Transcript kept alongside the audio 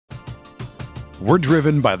We're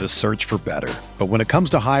driven by the search for better. But when it comes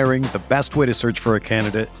to hiring, the best way to search for a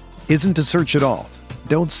candidate isn't to search at all.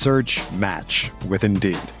 Don't search, match with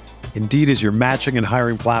Indeed. Indeed is your matching and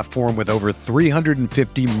hiring platform with over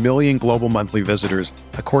 350 million global monthly visitors,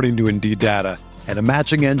 according to Indeed data, and a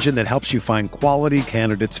matching engine that helps you find quality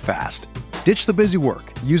candidates fast. Ditch the busy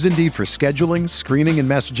work. Use Indeed for scheduling, screening, and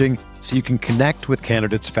messaging so you can connect with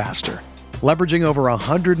candidates faster. Leveraging over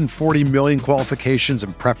 140 million qualifications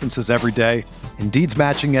and preferences every day, Indeed's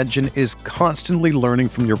matching engine is constantly learning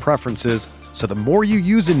from your preferences, so the more you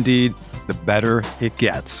use Indeed, the better it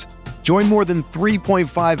gets. Join more than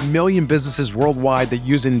 3.5 million businesses worldwide that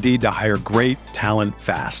use Indeed to hire great talent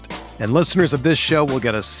fast. And listeners of this show will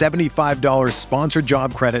get a $75 sponsored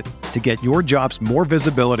job credit to get your jobs more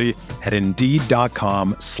visibility at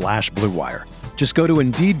Indeed.com/Blue Wire. Just go to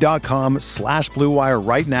Indeed.com/Blue Wire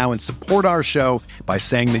right now and support our show by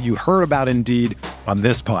saying that you heard about Indeed on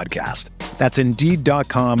this podcast. That's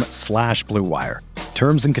Indeed.com/Blue Wire.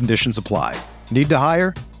 Terms and conditions apply. Need to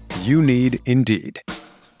hire? You need Indeed.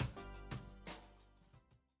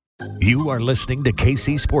 You are listening to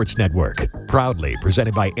KC Sports Network, proudly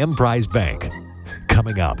presented by Emprise Bank.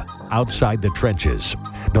 Coming up, Outside the Trenches,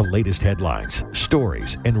 the latest headlines,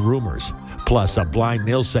 stories, and rumors, plus a blind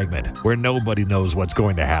nil segment where nobody knows what's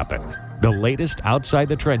going to happen. The latest Outside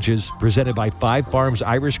the Trenches, presented by Five Farms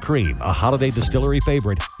Irish Cream, a holiday distillery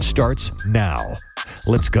favorite, starts now.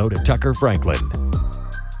 Let's go to Tucker Franklin.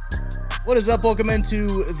 What is up? Welcome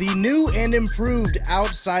into the new and improved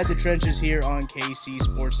Outside the Trenches here on KC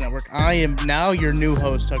Sports Network. I am now your new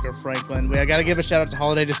host, Tucker Franklin. I got to give a shout out to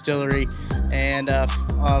Holiday Distillery and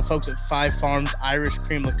folks at Five Farms Irish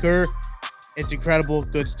Cream Liqueur. It's incredible,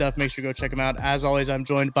 good stuff. Make sure you go check them out. As always, I'm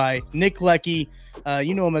joined by Nick Leckie.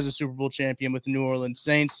 You know him as a Super Bowl champion with the New Orleans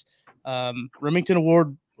Saints. Remington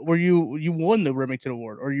Award. You won the Remington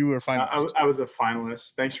Award, or you were a finalist? I was a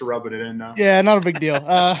finalist. Thanks for rubbing it in, though. Yeah, not a big deal.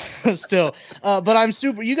 Still, but I'm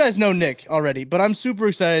super. You guys know Nick already, but I'm super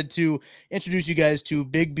excited to introduce you guys to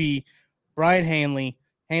Big B, Brian Hanley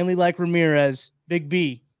like Ramirez. Big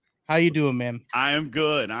B, how you doing, man? I am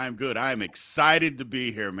good. I'm excited to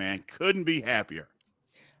be here, man. Couldn't be happier.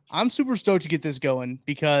 I'm super stoked to get this going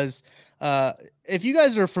because if you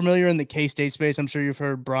guys are familiar in the K-State space, I'm sure you've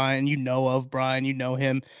heard Brian. You know of Brian. You know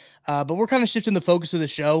him. But we're kind of shifting the focus of the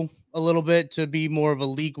show a little bit to be more of a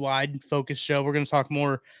league-wide focus show. We're going to talk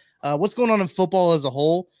more what's going on in football as a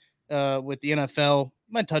whole with the NFL.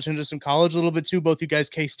 Might touch into some college a little bit too. Both you guys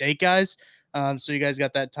K-State guys. So you guys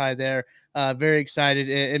got that tie there. Very excited.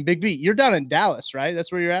 And Big B, you're down in Dallas, right?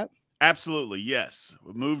 That's where you're at? Absolutely, yes.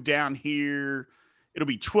 We moved down here. It'll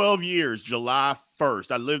be 12 years, July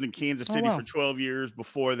 1st. I lived in Kansas City for 12 years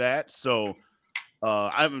before that. So,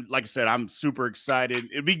 like I said, I'm super excited.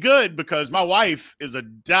 It'd be good because my wife is a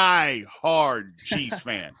die-hard Chiefs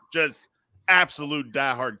fan. Just absolute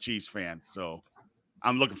die-hard Chiefs fan. So,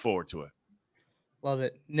 I'm looking forward to it. Love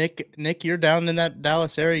it. Nick, you're down in that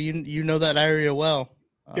Dallas area. You know that area well.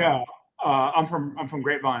 Yeah. I'm from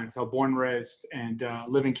Grapevine, so born and raised, and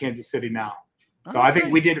live in Kansas City now. So I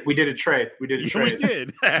think we did a trade. We did a trade. We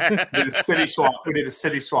did. We did a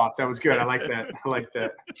city swap. That was good. I like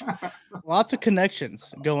that. Lots of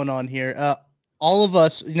connections going on here. All of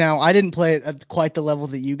us, now I didn't play it at quite the level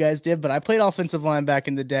that you guys did, but I played offensive line back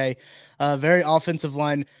in the day. Very offensive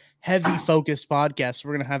line heavy focused podcast.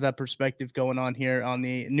 We're going to have that perspective going on here on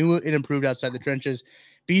the new and improved Outside the Trenches.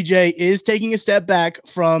 BJ is taking a step back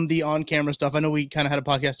from the on-camera stuff. I know we kind of had a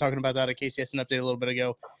podcast talking about that at KCSN Update a little bit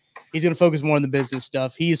ago. He's going to focus more on the business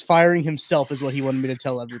stuff. He is firing himself is what he wanted me to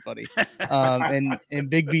tell everybody. And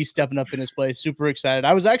Big B stepping up in his place. Super excited.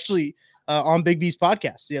 I was actually on Big B's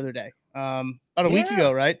podcast the other day, about a week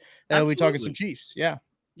ago, right? We talking some Chiefs. Yeah.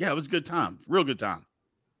 Yeah, it was a good time. Real good time.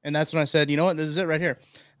 And that's when I said, you know what, this is it right here.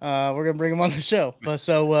 We're going to bring him on the show. But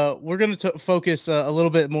so we're going to focus a little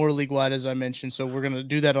bit more league-wide, as I mentioned. So we're going to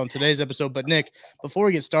do that on today's episode. But, Nick, before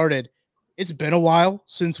we get started, it's been a while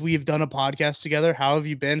since we've done a podcast together. How have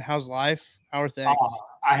you been? How's life? How are things?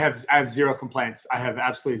 I have zero complaints. I have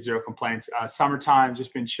absolutely zero complaints. Summertime,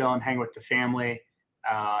 just been chilling, hanging with the family.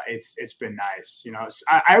 It's been nice. You know,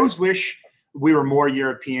 I always wish we were more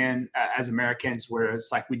European as Americans, where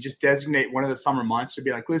it's like we just designate one of the summer months to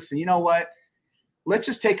be like, listen, you know what? Let's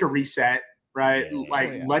just take a reset, right?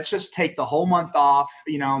 Let's just take the whole month off,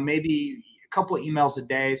 you know, maybe a couple of emails a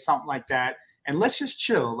day, something like that. And let's just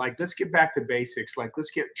chill. Like, let's get back to basics. Like,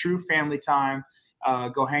 let's get true family time,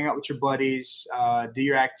 go hang out with your buddies, do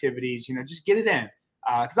your activities, you know, just get it in.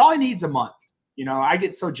 Because all I need is a month. You know, I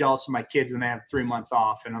get so jealous of my kids when they have 3 months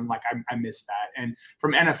off, and I'm like, I miss that. And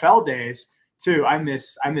from NFL days too, I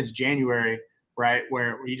miss January, right?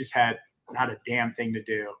 Where you just had not a damn thing to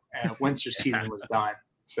do. And once your season was done.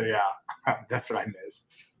 So yeah, that's what I miss.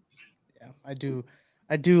 Yeah, I do.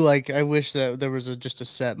 I wish that there was just a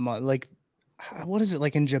set month. Like, what is it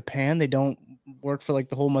like in Japan? They don't work for like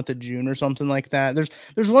the whole month of June or something like that.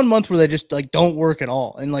 There's one month where they just like don't work at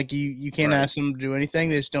all, and like you can't ask them to do anything.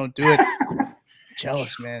 They just don't do it.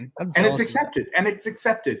 Jealous, man. I'm and jealous. It's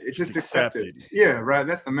accepted. It's just accepted. Yeah, right.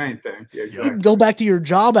 That's the main thing. Yeah, exactly. You go back to your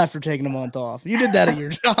job after taking a month off. You did that at your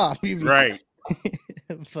job. Right.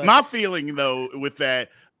 But my feeling though with that,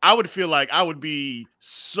 I would feel like I would be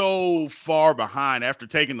so far behind after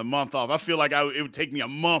taking the month off. I feel like it would take me a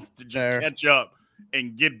month to just catch up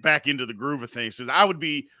and get back into the groove of things. Because I would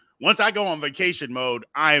be, once I go on vacation mode,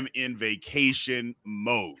 I am in vacation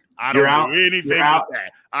mode. I don't do anything with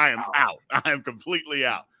that. I am out. I am completely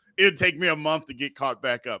out. It would take me a month to get caught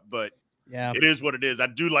back up, but yeah, it is what it is. I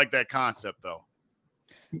do like that concept, though.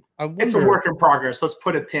 It's a work in progress. Let's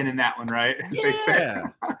put a pin in that one, right? As they say.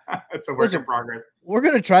 It's a work in progress. We're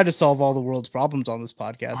going to try to solve all the world's problems on this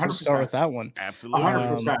podcast. Let's start with that one. Absolutely.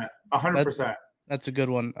 100%. That's a good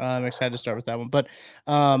one. I'm excited to start with that one. But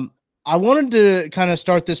I wanted to kind of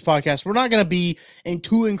start this podcast. We're not going to be in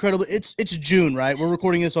too incredible. It's June, right? We're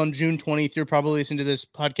recording this on June 20th. You're probably listening to this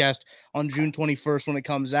podcast on June 21st when it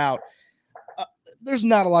comes out. There's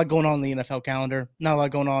not a lot going on in the NFL calendar, not a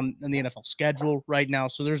lot going on in the NFL schedule right now.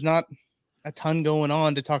 So there's not a ton going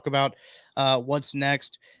on to talk about what's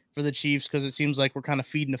next for the Chiefs, because it seems like we're kind of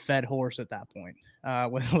feeding a fed horse at that point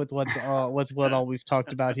with what all we've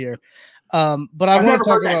talked about here. But I've never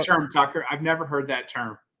heard that term, Tucker. I've never heard that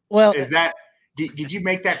term. Well, is that did you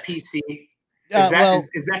make that PC? Is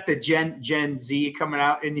that the Gen Z coming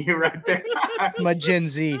out in you right there? My Gen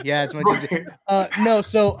Z, yeah, it's my Gen Z. No,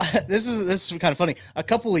 so this is kind of funny. A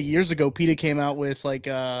couple of years ago, PETA came out with like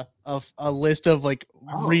a list of like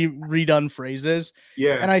redone phrases.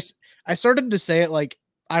 Yeah, and I started to say it like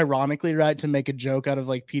ironically, right, to make a joke out of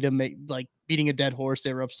like PETA like beating a dead horse.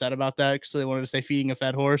 They were upset about that, so they wanted to say feeding a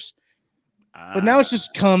fed horse. But now it's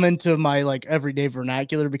just come into my like everyday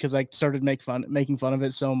vernacular because I started making fun of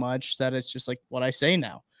it so much that it's just like what I say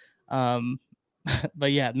now.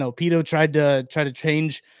 But yeah, no, PETA tried to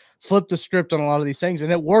flip the script on a lot of these things,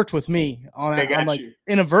 and it worked with me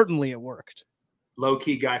inadvertently it worked. Low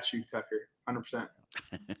key got you, Tucker, 100%.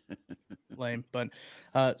 Lame, but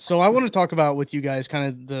so I want to talk about with you guys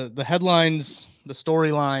kind of the headlines, the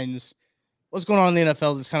storylines, what's going on in the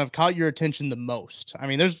NFL that's kind of caught your attention the most. I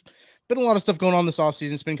mean, there's been a lot of stuff going on this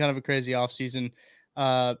offseason. It's been kind of a crazy offseason.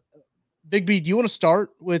 Big B, do you want to start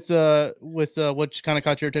with what kind of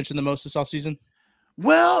caught your attention the most this offseason?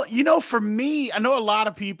 Well, for me, I know a lot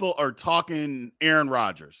of people are talking Aaron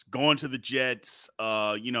Rodgers going to the Jets,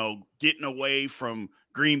 getting away from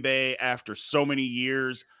Green Bay after so many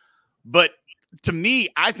years. But to me,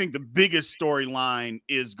 I think the biggest storyline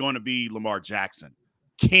is going to be Lamar Jackson.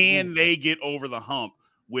 Can they get over the hump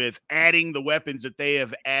with adding the weapons that they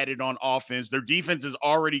have added on offense? Their defense is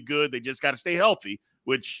already good. They just got to stay healthy,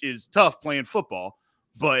 which is tough playing football.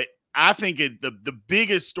 But I think the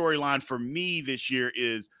biggest storyline for me this year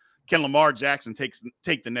is, can Lamar Jackson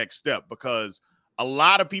take the next step? Because a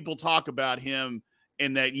lot of people talk about him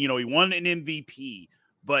and that, he won an MVP,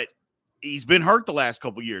 but he's been hurt the last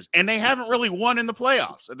couple of years, and they haven't really won in the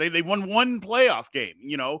playoffs. They won one playoff game,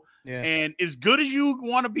 and as good as you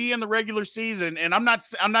want to be in the regular season, and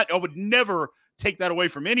I would never take that away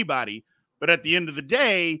from anybody, but at the end of the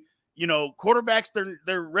day, quarterbacks,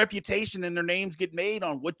 their reputation and their names get made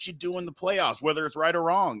on what you do in the playoffs, whether it's right or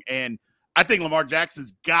wrong. And I think Lamar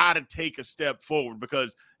Jackson's got to take a step forward,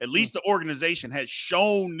 because at least the organization has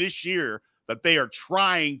shown this year that they are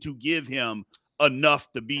trying to give him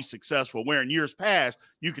enough to be successful, where in years past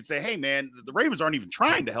you could say, hey man, the Ravens aren't even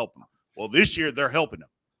trying to help him. Well, this year they're helping him.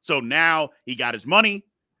 So now he got his money,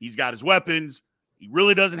 he's got his weapons. He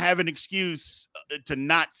really doesn't have an excuse to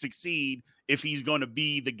not succeed if he's going to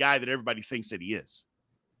be the guy that everybody thinks that he is.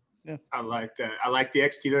 Yeah, I like that. I like the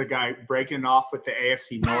ex-Steeler guy breaking off with the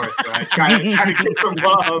AFC North, right? trying to get some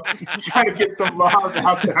love. Trying to get some love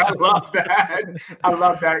out there. I love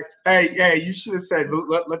that. Hey, you should have said,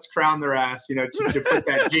 let's crown their ass, to put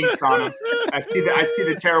that jinx on them. I see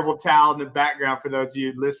the terrible towel in the background for those of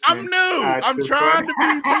you listening. I'm new. I'm trying to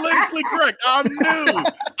be politically correct. I'm new.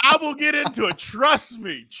 I will get into it. Trust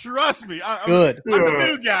me. Good. I'm the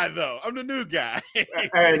new guy, though. I'm the new guy.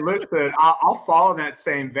 Hey, listen, I'll follow that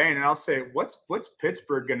same vein, and I'll say, what's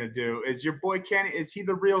Pittsburgh going to do? Is your boy Kenny, is he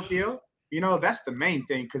the real deal? That's the main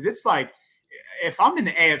thing, because it's like, if I'm in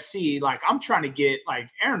the AFC, like I'm trying to get like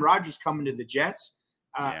Aaron Rodgers coming to the Jets.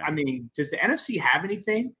 I mean, does the NFC have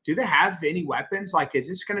anything? Do they have any weapons? Like, is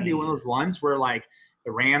this going to be one of those ones where like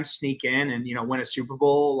the Rams sneak in and, win a Super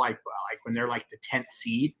Bowl, like when they're like the 10th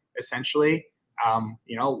seed, essentially.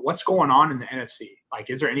 What's going on in the NFC? Like,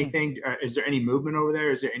 is there anything, is there any movement over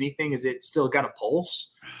there? Is there anything? Is it still got a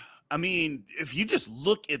pulse? I mean, if you just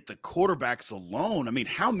look at the quarterbacks alone, I mean,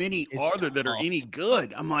 how many are there that are any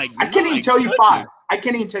good? I'm like, I can't even tell you five. I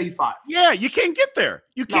can't even tell you five. Yeah, you can't get there.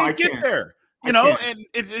 You can't get there. And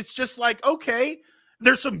it's just like, okay,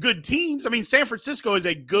 there's some good teams. I mean, San Francisco is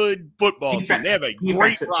a good football team. They have a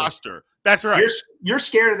great roster. That's right. You're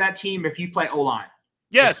scared of that team if you play O-line.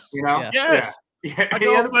 Yes. Yes.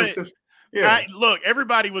 Yeah. Look,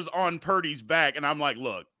 everybody was on Purdy's back, and I'm like,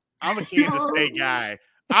 look, I'm a Kansas State guy.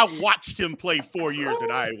 I watched him play 4 years at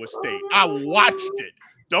Iowa State. I watched it.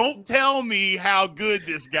 Don't tell me how good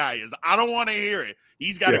this guy is. I don't want to hear it.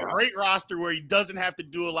 He's got a great roster where he doesn't have to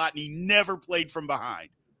do a lot, and he never played from behind.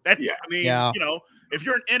 If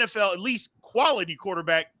you're an NFL, at least quality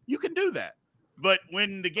quarterback, you can do that. But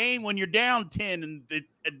when you're down 10 at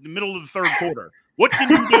the middle of the third quarter, what can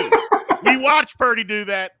you do? We watched Purdy do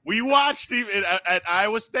that. We watched him at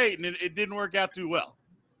Iowa State, and it didn't work out too well.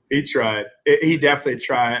 He tried. He definitely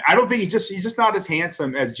tried. I don't think he's just not as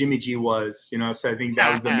handsome as Jimmy G was, So I think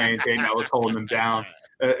that was the main thing that was holding him down,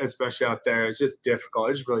 especially out there. It's just difficult.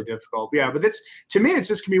 It's really difficult. Yeah, but to me, it's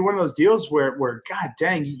just gonna be one of those deals where God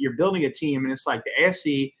dang, you're building a team, and it's like the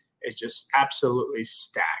AFC is just absolutely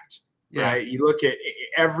stacked. Yeah. Right? You look at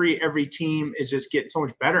every team is just getting so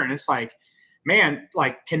much better, and it's like, man,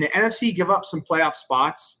 like, can the NFC give up some playoff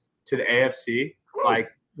spots to the AFC? Like,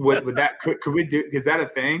 would that could we do? Is that a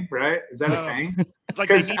thing? Right? Is that a thing? It's like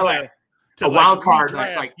they need a wild card.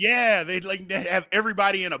 They'd have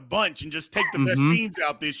everybody in a bunch and just take the best teams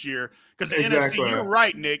out this year. Because the NFC, you're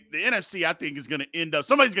right, Nick. The NFC, I think, is going to end up.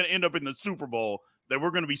 Somebody's going to end up in the Super Bowl that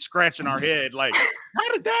we're going to be scratching our head like,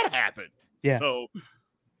 how did that happen? Yeah. So,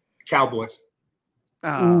 Cowboys.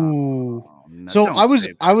 Ooh. No, so I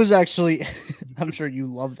was actually, I'm sure you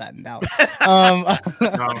love that in Dallas. No.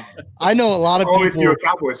 I know a lot of people. If you're a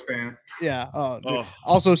Cowboys fan. Yeah.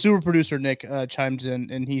 Also, super producer Nick chimes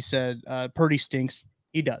in and he said, Purdy stinks.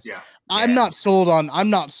 He does. Yeah. I'm not sold on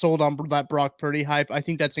that Brock Purdy hype. I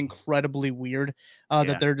think that's incredibly weird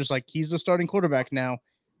that they're just like, he's the starting quarterback now.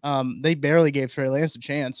 They barely gave Trey Lance a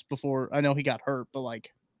chance before. I know he got hurt, but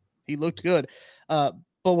like, he looked good. But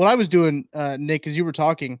what I was doing, Nick, as you were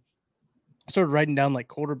talking, I started writing down like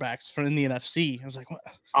quarterbacks from in the NFC. I was like, what?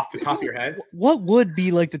 Off the top of your head? What would be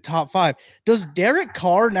like the top five? Does Derek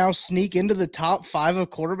Carr now sneak into the top five of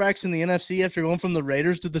quarterbacks in the NFC after going from the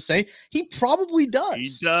Raiders to the Saints? He probably does.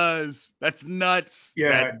 He does. That's nuts.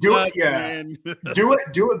 Yeah, do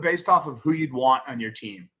it based off of who you'd want on your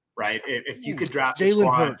team, right? If you could draft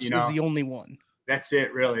Jalen Hurts is the only one. That's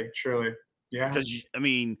it, really, truly. Yeah. Because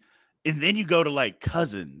and then you go to like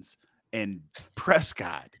Cousins and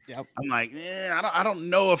Prescott. Yep. I'm like, I don't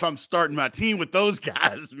know if I'm starting my team with those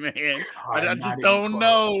guys, man. I just don't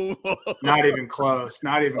know. Not even close.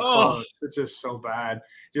 Not even close. It's just so bad.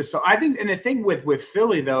 I think, and the thing with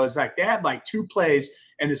Philly though is like they had like 2 plays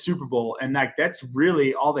in the Super Bowl, and like that's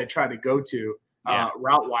really all they tried to go to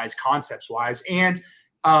route wise, concepts wise, and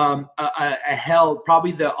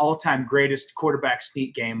probably the all time greatest quarterback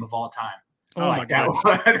sneak game of all time. Oh my God!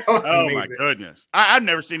 Oh my goodness! I've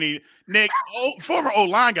never seen any Nick, former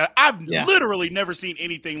O-line guy. I've literally never seen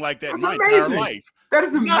anything like that in my entire life. That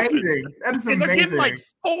is amazing. That is amazing. They're getting like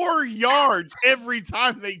 4 yards every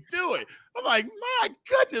time they do it. I'm like, my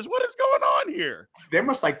goodness, what is going on here? They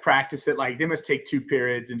must like practice it. Like they must take 2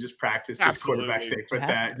 periods and just practice this quarterback sneak with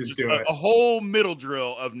that. Just do it. A whole middle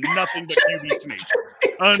drill of nothing but QB sneak.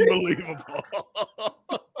 Unbelievable.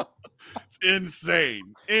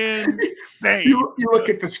 Insane. You look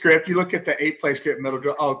at the script. You look at the 8-play script, middle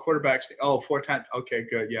drill. Oh, quarterback. 4 times. Okay,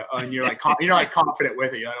 good. Yeah, and you're like confident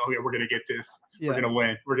with it. You're like, oh yeah, we're gonna get this. Yeah. We're gonna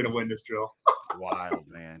win. We're gonna win this drill. Wild,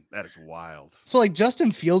 man. That is wild. So like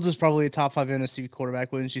Justin Fields is probably a top 5 NFC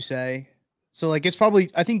quarterback, wouldn't you say? So like it's probably.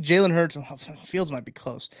 I think Jalen Hurts. Fields might be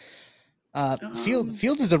close.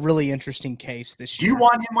 Fields is a really interesting case this year. Do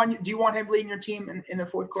you want him leading your team in the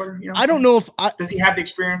fourth quarter? I don't know if does he have the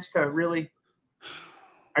experience to really?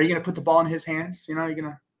 Are you going to put the ball in his hands? You're going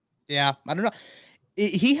to. Yeah, I don't know.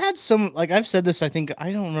 He had some, like I've said this. I think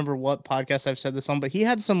I don't remember what podcast I've said this on, but he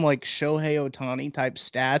had some like Shohei Ohtani type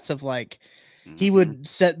stats of like he would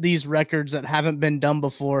set these records that haven't been done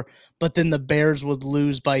before, but then the Bears would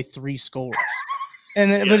lose by 3 scores, and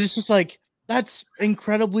then but it's just like. That's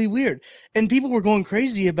incredibly weird. And people were going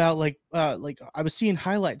crazy about like I was seeing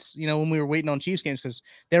highlights, when we were waiting on Chiefs games because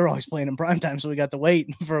they were always playing in primetime. So we got to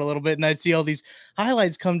wait for a little bit. And I'd see all these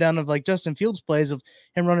highlights come down of like Justin Fields plays of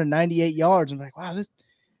him running 98 yards. I'm like, wow,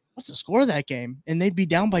 what's the score of that game? And they'd be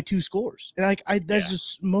down by 2 scores. And that's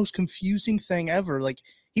just most confusing thing ever. Like,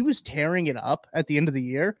 he was tearing it up at the end of the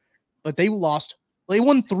year, but they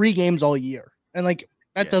won 3 games all year. And like,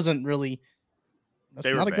 that doesn't really,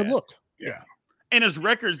 that's not a good look. Yeah. And his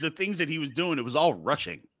records, the things that he was doing, it was all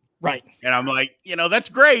rushing. Right. And I'm like, that's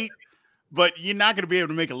great, but you're not going to be able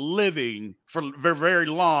to make a living for very, very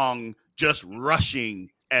long just rushing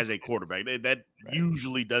as a quarterback. That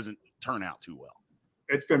usually doesn't turn out too well.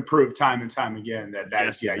 It's been proved time and time again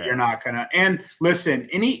that you're not going to. And listen,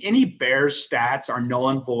 any Bears stats are null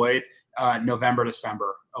and void November,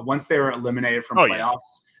 December. Once they were eliminated from playoffs,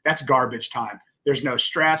 that's garbage time. There's no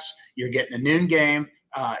stress. You're getting a noon game.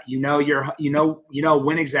 You know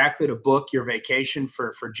when exactly to book your vacation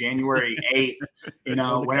for January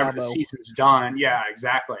 8th, whenever the season's done. Yeah,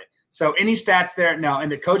 exactly. So any stats there? No.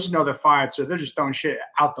 And the coaches know they're fired. So they're just throwing shit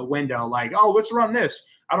out the window. Like, oh, let's run this.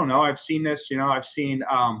 I don't know. I've seen this, I've seen,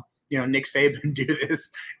 Nick Saban do this.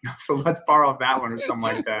 So let's borrow that one or something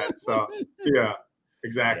like that. So yeah,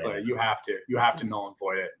 exactly. Yeah. You have to null and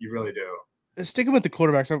void it. You really do. Sticking with the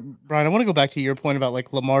quarterbacks, Brian, I want to go back to your point about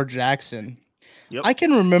like Lamar Jackson. Yep. I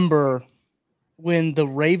can remember when the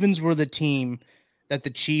Ravens were the team that the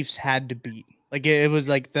Chiefs had to beat. Like, it was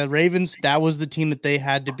like the Ravens, that was the team that they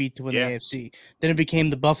had to beat to win the AFC. Then it became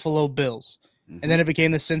the Buffalo Bills. And then it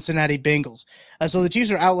became the Cincinnati Bengals. So the Chiefs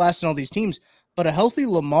are outlasting all these teams. But a healthy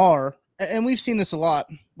Lamar, and we've seen this a lot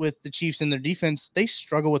with the Chiefs and their defense, they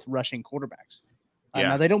struggle with rushing quarterbacks.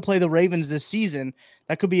 Now, they don't play the Ravens this season.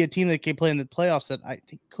 That could be a team that can play in the playoffs that I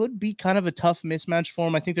think could be kind of a tough mismatch for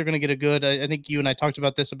them. I think they're going to get a good – I think you and I talked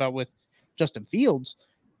about this with Justin Fields.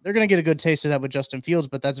 They're going to get a good taste of that with Justin Fields,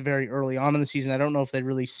 but that's very early on in the season. I don't know if they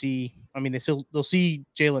really see – I mean, they'll see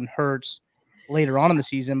Jalen Hurts later on in the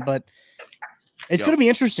season, but it's going to be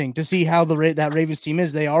interesting to see how that Ravens team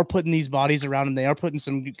is. They are putting these bodies around him. They are putting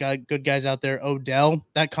some good guys out there. Odell,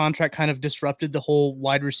 that contract kind of disrupted the whole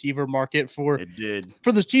wide receiver market for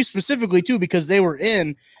the Chiefs specifically too, because they were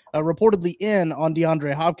reportedly in on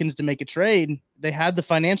DeAndre Hopkins to make a trade. They had the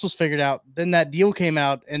financials figured out. Then that deal came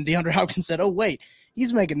out and DeAndre Hopkins said, oh, wait,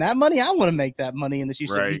 he's making that money. I want to make that money. And the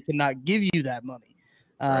Chiefs said, we cannot give you that money.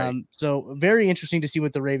 So very interesting to see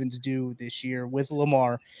what the Ravens do this year with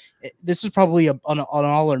Lamar. This is probably an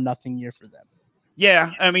all or nothing year for them.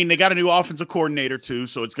 Yeah. I mean, they got a new offensive coordinator too,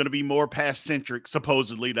 so it's going to be more pass centric.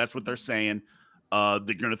 Supposedly that's what they're saying. They're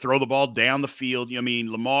going to throw the ball down the field. I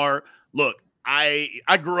mean, Lamar, look, I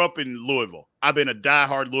grew up in Louisville. I've been a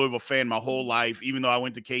diehard Louisville fan my whole life, even though I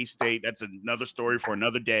went to K-State. That's another story for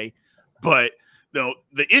another day. But the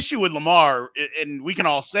issue with Lamar, and we can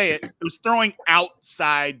all say it was throwing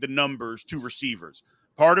outside the numbers to receivers.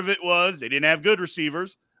 Part of it was they didn't have good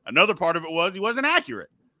receivers. Another part of it was he wasn't accurate.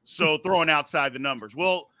 So throwing outside the numbers.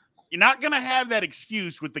 Well, you're not going to have that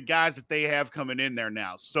excuse with the guys that they have coming in there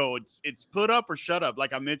now. So it's put up or shut up,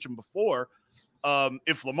 like I mentioned before.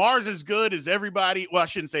 If Lamar's as good as everybody, well, I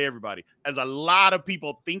shouldn't say everybody, as a lot of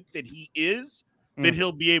people think that he is, then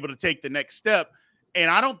he'll be able to take the next step. And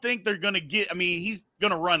I don't think they're going to he's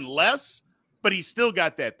going to run less, but he's still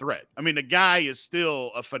got that threat. I mean, the guy is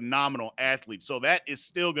still a phenomenal athlete. So that is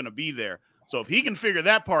still going to be there. So if he can figure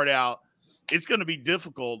that part out, it's going to be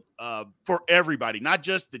difficult for everybody, not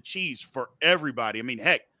just the Chiefs, for everybody. I mean,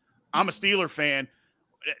 heck, I'm a Steeler fan.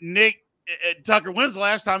 Nick, Tucker, when's the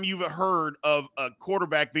last time you've heard of a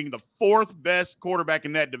quarterback being the 4th best quarterback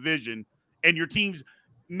in that division and your team's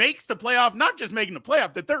makes the playoff, not just making the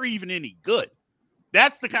playoff, that they're even any good?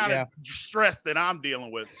 That's the kind of stress that I'm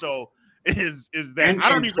dealing with. So is that I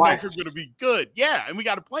don't even know if you're going to be good. Yeah, and we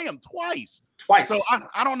got to play them twice. So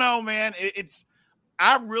I don't know, man.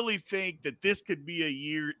 I really think that this could be a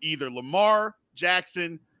year either Lamar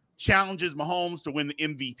Jackson challenges Mahomes to win the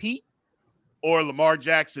MVP or Lamar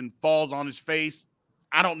Jackson falls on his face.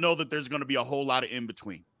 I don't know that there's going to be a whole lot of in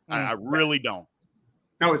between. I really don't.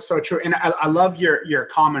 No, it's so true. And I love your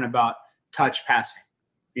comment about touch passing.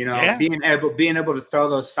 Being able to throw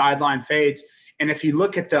those sideline fades. And if you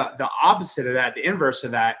look at the opposite of that, the inverse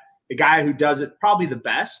of that, the guy who does it probably the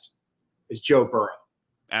best is Joe Burrow.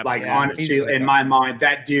 Absolutely. Like, honestly, in my mind,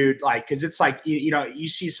 that dude, like, because it's like, you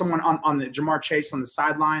see someone on the Jamar Chase on the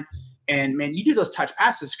sideline, and, man, you do those touch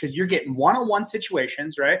passes because you're getting one-on-one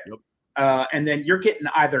situations, right? Yep. And then you're getting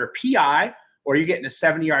either a PI or you're getting a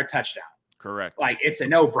 70-yard touchdown. Correct. Like, it's a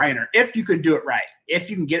no-brainer if you can do it right. If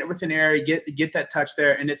you can get it within area, get that touch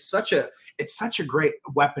there, and it's such a great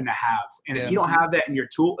weapon to have. And if you don't have that in your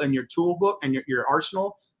tool book and your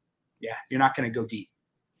arsenal, you're not going to go deep.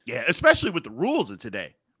 Yeah, especially with the rules of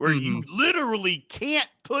today. where you literally can't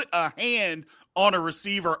put a hand on a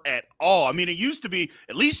receiver at all. I mean, it used to be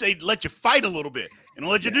at least they'd let you fight a little bit and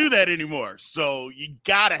let you do that anymore. So you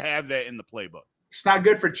got to have that in the playbook. It's not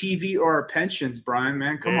good for TV or pensions, Brian,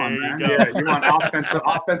 man. Come on, man. You Yeah, you want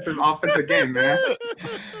offensive game, man.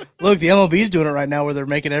 Look, the MLB's doing it right now where they're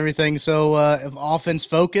making everything so offense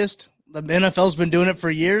focused. The NFL's been doing it for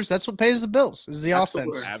years. That's what pays the bills is the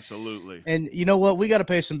offense. Absolutely. And you know what? We got to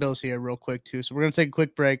pay some bills here real quick too. So we're going to take a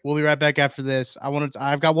quick break. We'll be right back after this.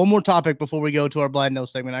 I've got one more topic before we go to our blind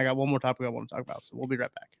nose segment. I got one more topic I want to talk about. So we'll be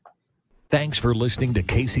right back. Thanks for listening to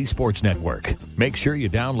KC Sports Network. Make sure you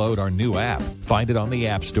download our new app. Find it on the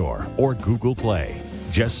App Store or Google Play.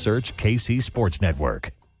 Just search KC Sports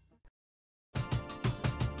Network.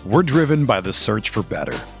 We're driven by the search for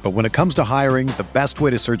better. But when it comes to hiring, the best way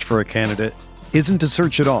to search for a candidate isn't to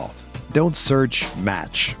search at all. Don't search,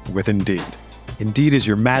 match with Indeed. Indeed is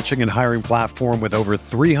your matching and hiring platform with over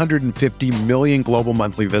 350 million global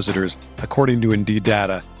monthly visitors, according to Indeed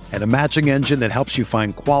data, and a matching engine that helps you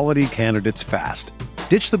find quality candidates fast.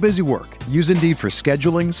 Ditch the busy work. Use Indeed for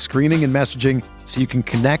scheduling, screening, and messaging so you can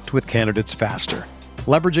connect with candidates faster.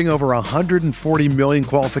 Leveraging over 140 million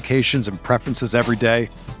qualifications and preferences every day,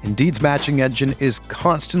 Indeed's matching engine is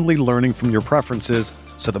constantly learning from your preferences,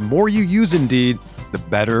 so the more you use Indeed, the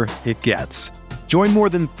better it gets. Join more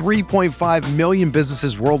than 3.5 million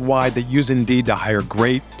businesses worldwide that use Indeed to hire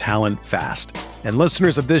great talent fast. And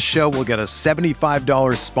listeners of this show will get a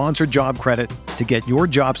 $75 sponsored job credit to get your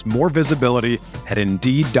jobs more visibility at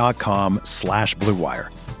Indeed.com/Blue Wire.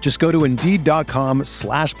 Just go to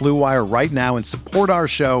Indeed.com/Blue Wire right now and support our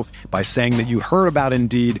show by saying that you heard about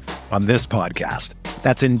Indeed on this podcast.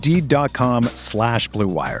 That's Indeed.com/Blue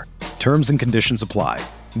Wire. Terms and conditions apply.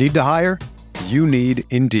 Need to hire? You need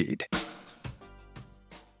Indeed.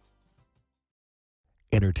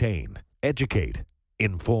 Entertain, educate,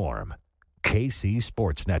 inform. KC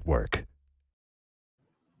Sports Network.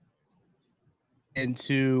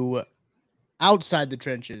 Into Outside the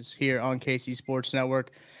Trenches here on KC Sports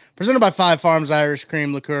Network, presented by Five Farms Irish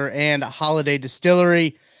Cream Liqueur and Holiday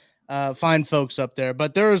Distillery. Fine folks up there.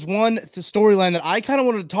 But there is one storyline that I kind of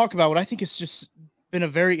wanted to talk about. What I think has just been a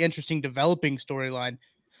very interesting developing storyline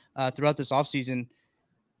throughout this offseason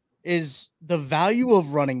is the value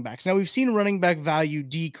of running backs. Now, we've seen running back value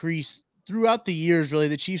decrease throughout the years, really.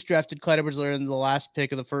 The Chiefs drafted Clyde Edwards-Helaire in the last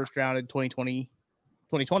pick of the first round in 2020.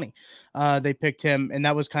 They picked him, and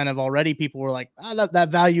that was kind of already people were like, that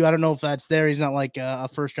value, I don't know if that's there. He's not like a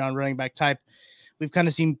first-round running back type. We've kind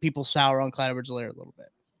of seen people sour on Clyde Edwards-Helaire a little bit.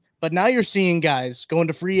 But now you're seeing guys go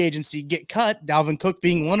into free agency, get cut, Dalvin Cook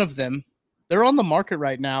being one of them. They're on the market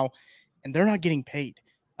right now, and they're not getting paid.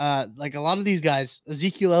 Like a lot of these guys,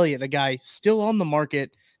 Ezekiel Elliott, a guy still on the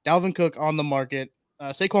market, Dalvin Cook on the market.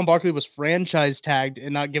 Saquon Barkley was franchise tagged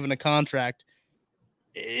and not given a contract.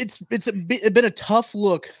 It's been a tough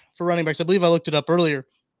look for running backs. I believe I looked it up earlier.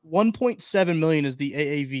 1.7 million is the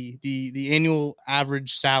AAV, the annual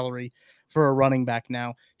average salary for a running back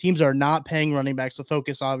now. Teams are not paying running backs to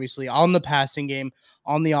focus, obviously, on the passing game,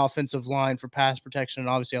 on the offensive line for pass protection, and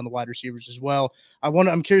obviously on the wide receivers as well.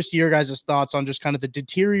 I'm curious to your guys' thoughts on just kind of the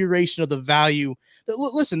deterioration of the value.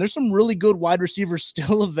 Listen, there's some really good wide receivers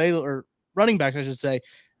still available, or running backs, I should say,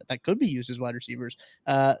 that could be used as wide receivers,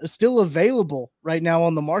 still available right now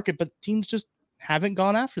on the market, but teams just haven't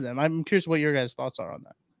gone after them. I'm curious what your guys' thoughts are on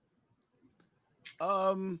that.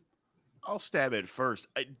 I'll stab at first.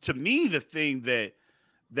 To me, the thing that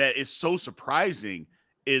is so surprising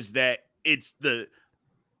is that it's the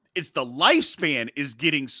lifespan is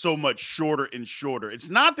getting so much shorter and shorter. It's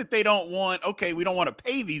not that they don't want, we don't want to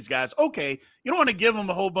pay these guys. Okay, you don't want to give them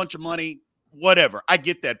a whole bunch of money, whatever. I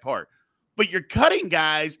get that part. But you're cutting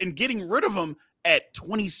guys and getting rid of them at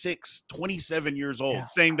 26, 27 years old,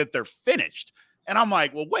 saying that they're finished. And I'm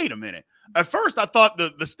like, well, wait a minute. At first, I thought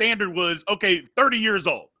the standard was, 30 years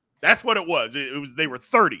old. That's what it was. It was they were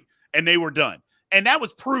 30 and they were done. And that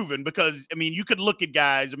was proven because, you could look at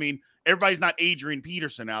guys. Everybody's not Adrian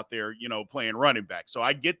Peterson out there, playing running back. So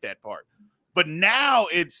I get that part. But now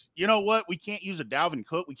it's, you know what? We can't use a Dalvin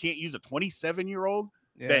Cook. We can't use a 27-year-old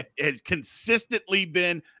that has consistently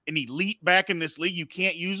been an elite back in this league. You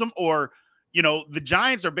can't use them. Or, the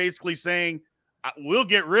Giants are basically saying, we'll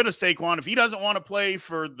get rid of Saquon. If he doesn't want to play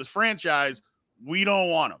for the franchise, we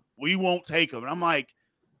don't want him. We won't take him. And I'm like,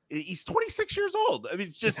 he's 26 years old.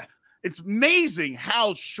 It's just, it's amazing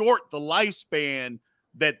how short the lifespan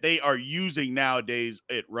that they are using nowadays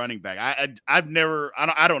at running back. I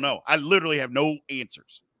don't know. I literally have no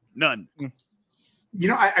answers. None.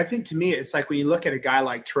 I think to me, it's like when you look at a guy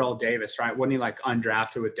like Terrell Davis, right? Wasn't he like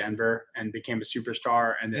undrafted with Denver and became a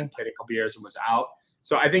superstar and then played a couple years and was out?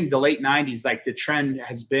 So I think the late 90s, like the trend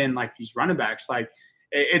has been like these running backs. Like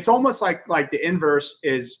it's almost like the inverse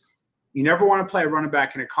is you never want to play a running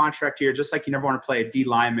back in a contract year, just like you never want to play a D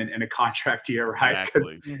lineman in a contract year, right?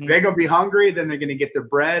 Because they're going to be hungry, then they're going to get their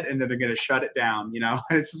bread, and then they're going to shut it down. And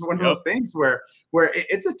it's just one of those things where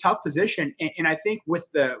it's a tough position. And I think we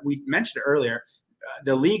mentioned it earlier,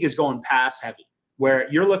 the league is going pass heavy, where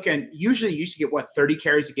you're looking. Usually, you used to get 30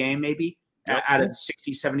 carries a game, maybe out of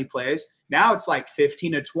 60, 70 plays. Now it's like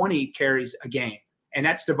 15 to 20 carries a game. And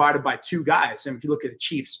that's divided by two guys. And if you look at the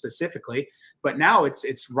Chiefs specifically, but now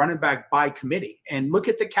it's running back by committee. And look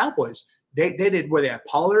at the Cowboys. They did where they had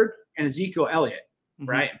Pollard and Ezekiel Elliott,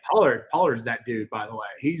 right? And Pollard's that dude, by the way.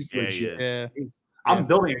 He's legit. I'm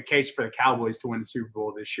building a case for the Cowboys to win the Super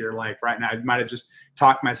Bowl this year. Like right now, I might have just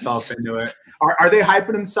talked myself into it. Are they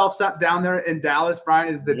hyping themselves up down there in Dallas, Brian?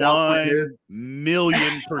 Is the Dallas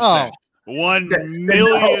 1,000,000%.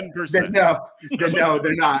 1,000,000%. No,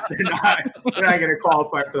 they're not. They're not going to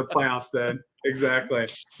qualify for the playoffs then. Exactly.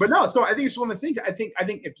 But no, so I think it's one of the things. I think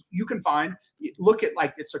if you can look at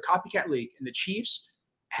like it's a copycat league, and the Chiefs,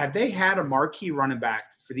 have they had a marquee running back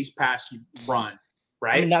for these past run?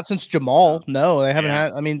 Right. I mean, not since Jamal. No, they haven't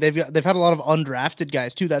had. I mean, they've had a lot of undrafted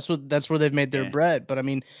guys too. That's where they've made their bread. But I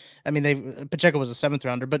mean, Pacheco was a 7th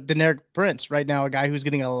rounder, but Deneric Prince right now, a guy who's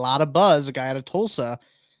getting a lot of buzz, a guy out of Tulsa.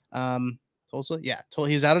 Tulsa,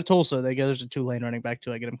 he's out of Tulsa. There's a Tulane running back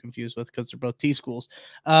too. I get them confused with because they're both T schools.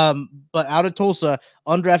 But out of Tulsa,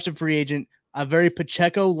 undrafted free agent, a very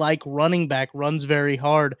Pacheco-like running back, runs very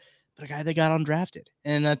hard, but a guy they got undrafted,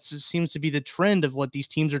 and that seems to be the trend of what these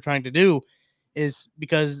teams are trying to do, is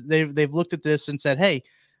because they've looked at this and said, hey,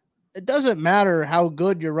 it doesn't matter how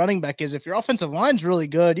good your running back is. If your offensive line's really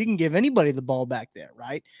good, you can give anybody the ball back there,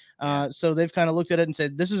 right? So they've kind of looked at it and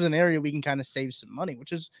said, this is an area we can kind of save some money,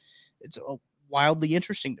 which is it's wildly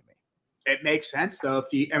interesting to me. It makes sense though.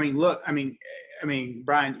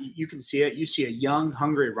 Brian, you can see it. You see a young,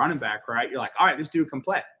 hungry running back, right? You're like, all right, this dude can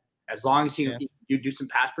play as long as you do some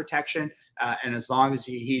pass protection, and as long as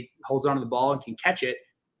he holds onto the ball and can catch it.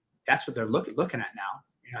 That's what they're looking at now.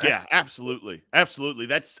 Absolutely.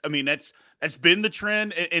 That's been the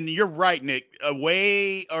trend. And you're right, Nick.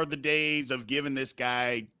 Away are the days of giving this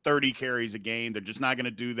guy 30 carries a game. They're just not going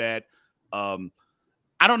to do that.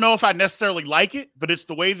 I don't know if I necessarily like it, but it's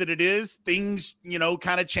the way that it is. Things,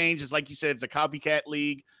 kind of change. It's like you said, it's a copycat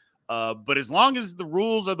league. But as long as the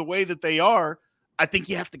rules are the way that they are, I think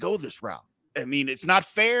you have to go this route. I mean, it's not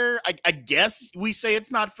fair. I guess we say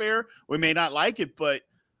it's not fair. We may not like it, but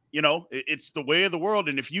it's the way of the world.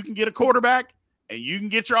 And if you can get a quarterback and you can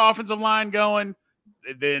get your offensive line going,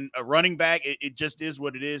 then a running back, it just is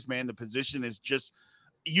what it is, man. The position is just,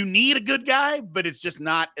 you need a good guy, but it's just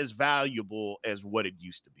not as valuable as what it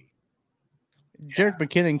used to be. Jerick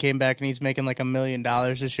McKinnon came back and he's making like $1 million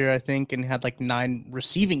this year, I think, and had like 9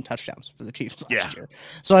 receiving touchdowns for the Chiefs last year.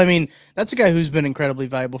 So, I mean, that's a guy who's been incredibly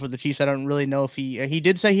valuable for the Chiefs. I don't really know if he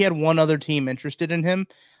did say he had one other team interested in him,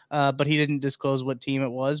 but he didn't disclose what team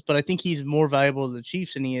it was. But I think he's more valuable to the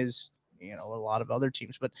Chiefs than he is, a lot of other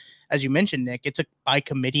teams. But as you mentioned, Nick, it's by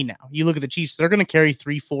committee now. You look at the Chiefs, they're going to carry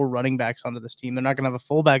 3-4 running backs onto this team. They're not going to have a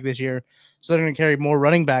fullback this year, so they're going to carry more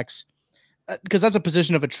running backs because that's a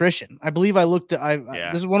position of attrition. I believe I looked at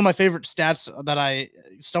this is one of my favorite stats that I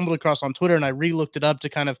stumbled across on Twitter, and I re-looked it up to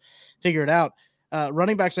kind of figure it out.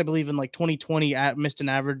 Running backs, I believe in like 2020 missed an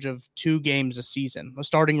average of 2 games a season,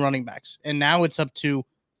 starting running backs, and now it's up to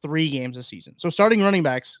 3 games a season. So starting running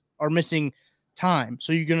backs are missing time.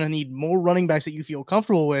 So you're going to need more running backs that you feel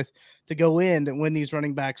comfortable with to go in and when these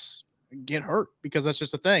running backs get hurt, because that's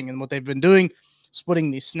just a thing. And what they've been doing,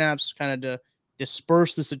 splitting these snaps kind of to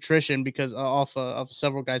disperse this attrition because of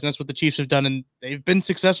several guys. And that's what the Chiefs have done. And they've been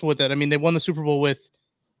successful with it. I mean, they won the Super Bowl with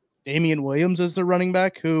Damian Williams as their running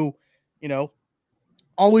back, who,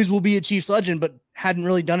 always will be a Chiefs legend, but hadn't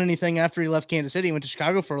really done anything after he left Kansas City. He went to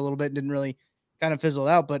Chicago for a little bit and didn't really kind of fizzled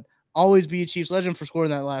out, but always be a Chiefs legend for scoring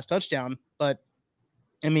that last touchdown. But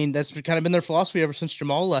I mean, that's kind of been their philosophy ever since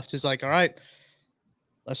Jamal left. Is like, all right,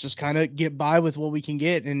 let's just kind of get by with what we can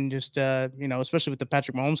get. And just, especially with the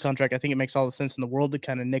Patrick Mahomes contract, I think it makes all the sense in the world to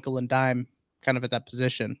kind of nickel and dime kind of at that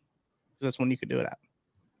position. That's when you could do it at.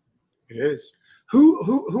 It is.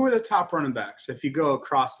 Who are the top running backs? If you go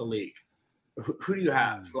across the league, who do you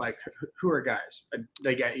have? Like, who are guys?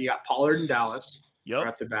 You got Pollard in Dallas. Right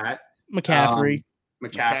off the bat. McCaffrey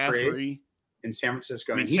in San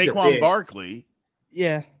Francisco. I mean, Saquon Barkley.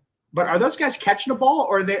 Yeah. But are those guys catching the ball,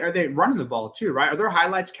 or are they running the ball too? Right? Are there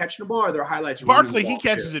highlights catching the ball, or are there highlights? Barkley, he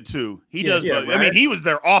catches it too. He does. Yeah, Right? I mean, he was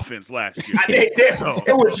their offense last year.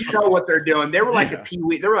 It was, what they're doing. They were like a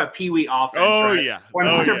peewee. They were a peewee offense. Oh right? yeah.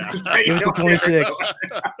 100%. Give it to 26.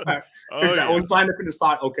 Always lined up in the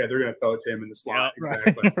slot. Okay, they're gonna throw it to him in the slot. Yep.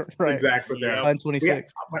 Exactly. Right. Exactly. Yep. Line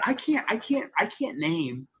 26. But I can't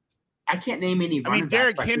name any. I mean,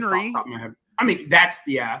 Derrick Henry. I mean, he's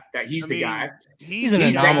the guy. He's an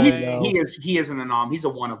anomaly. He is an anomaly. He's a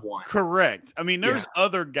one of one. Correct. I mean, there's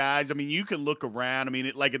other guys. I mean, you can look around. I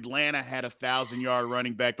mean, like Atlanta had 1,000-yard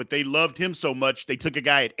running back, but they loved him so much they took a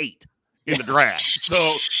guy at 8 in the draft. So,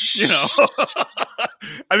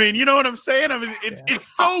 I mean, you know what I'm saying? I mean,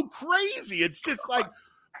 it's so crazy. It's just like,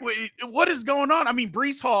 what is going on? I mean,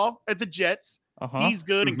 Breece Hall at the Jets, he's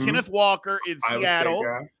good, and Kenneth Walker in Seattle.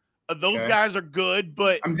 Those guys are good,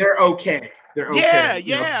 but they're okay. They're okay.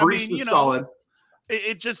 Yeah. Breece was solid.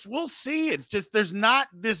 It just, we'll see. It's just, there's not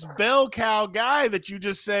this bell cow guy that you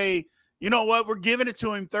just say, you know what, we're giving it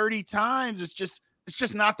to him 30 times. It's just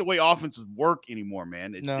not the way offenses work anymore,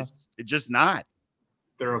 man. It's just not.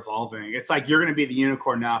 They're evolving. It's like you're going to be the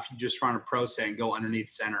unicorn now if you just run a pro set and go underneath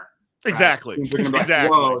center. Right? Exactly. We're gonna be like,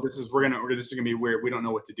 exactly. Whoa, this is gonna be weird. We don't know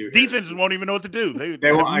what to do. Defenses won't even know what to do. They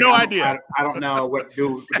have no idea. I don't know what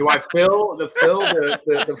do I fill the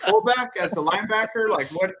fullback as a linebacker? Like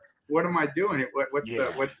what am I doing? What's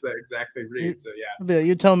the exactly read? So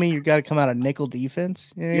you tell me you got to come out of nickel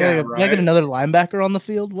defense. You right. Get another linebacker on the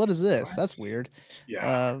field. What is this? What? That's weird.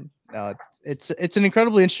 Yeah. No, it's an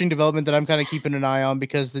incredibly interesting development that I'm kind of keeping an eye on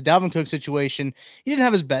because the Dalvin Cook situation, he didn't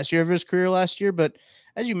have his best year of his career last year, but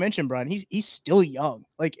as you mentioned, Brian, he's still young.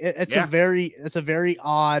 Like it's a very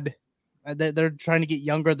odd. They're trying to get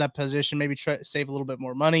younger at that position, maybe try to save a little bit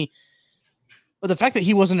more money. But the fact that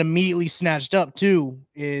he wasn't immediately snatched up too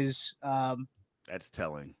is that's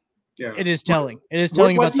telling. Yeah, it is telling. It is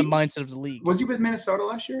telling about the mindset of the league. Was he with Minnesota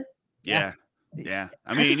last year? Yeah.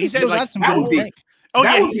 I mean, he's still got some good tank.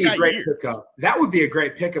 That would be a great pickup. That would be a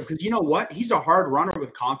great pickup because you know what? He's a hard runner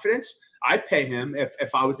with confidence. I'd pay him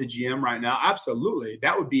if I was a GM right now. Absolutely.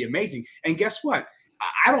 That would be amazing. And guess what?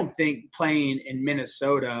 I don't think playing in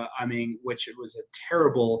Minnesota, which it was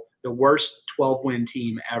the worst 12-win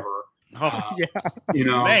team ever.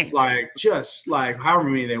 Just however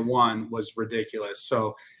many they won was ridiculous.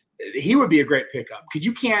 So he would be a great pickup because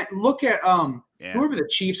you can't look at whoever the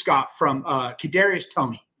Chiefs got from Kadarius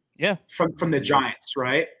Toney. Yeah. From the Giants,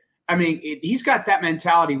 right? I mean, he's got that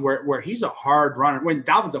mentality where he's a hard runner. When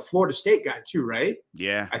Dalvin's a Florida State guy too, right?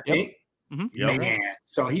 Yeah, I think. Yep. Man,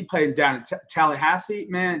 so he played down in Tallahassee.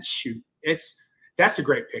 Man, shoot, that's a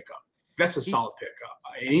great pickup. That's a solid pickup,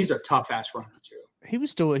 and he's a tough ass runner too. He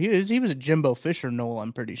was a Jimbo Fisher Noel,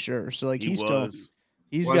 I'm pretty sure. So like was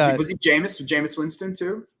he Jameis Winston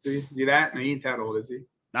too? Is he that? No, he ain't that old, is he?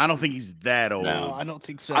 I don't think he's that old. No, I don't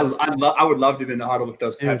think so. I would love to be in the huddle with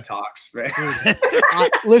those pep talks, man.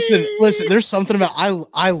 Listen. There's something about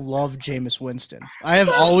I love Jameis Winston. I have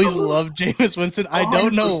always loved Jameis Winston. I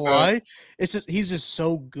don't know why. It's just he's just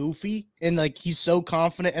so goofy and like he's so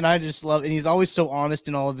confident, and I just love. And he's always so honest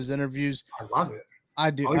in all of his interviews. I love it.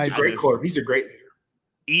 I do. He's a great quarterback. He's a great leader.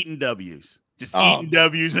 Eating W's, eating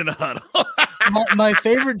W's in the huddle. my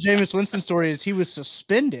favorite Jameis Winston story is he was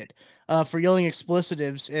suspended for yelling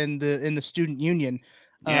explicitives in the student union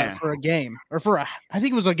for a game I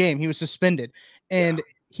think it was a game. He was suspended and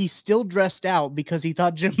he still dressed out because he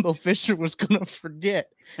thought Jimbo Fisher was going to forget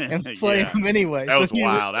and play him anyway. That was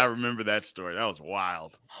wild. I remember that story. That was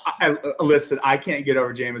wild. Listen, I can't get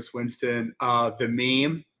over Jameis Winston. The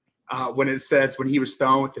meme when it says when he was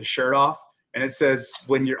thrown with the shirt off. And it says,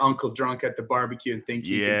 when your uncle drunk at the barbecue and think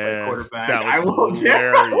you can play quarterback. That was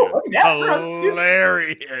hilarious.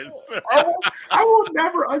 I will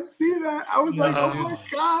never unsee that. I was like, oh my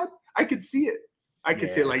God. I could see it. I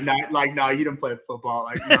could see it. No, you don't play football.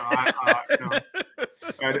 Like, no,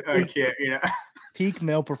 I can't, Peak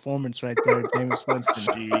male performance right there, Jameis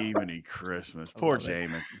Winston. Jiminy Christmas. Poor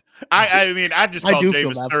Jameis. I just called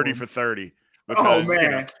Jameis 30 for 30. Because,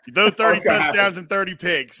 those 30 touchdowns and 30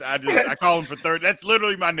 picks, I call him for 30. That's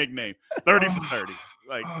literally my nickname. 30 for 30.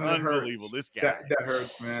 Like unbelievable. Hurts. This guy. That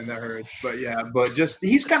hurts, man. That hurts. But just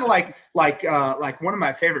he's kind of like one of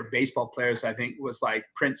my favorite baseball players. I think was like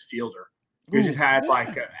Prince Fielder, who just had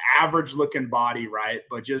like an average looking body, right?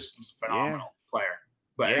 But just was a phenomenal player.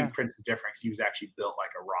 But I think Prince is different because he was actually built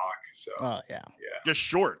like a rock. So just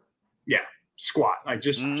short. Yeah, squat like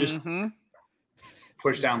just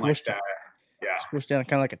push down like that. Yeah, squish down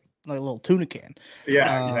kind of like a little tuna can.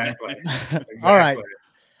 Yeah, exactly. All right.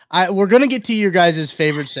 We're going to get to your guys'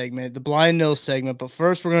 favorite segment, the Blind Nil segment. But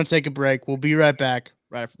first, we're going to take a break. We'll be right back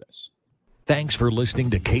right after this. Thanks for listening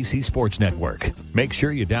to KC Sports Network. Make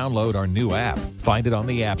sure you download our new app. Find it on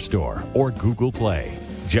the App Store or Google Play.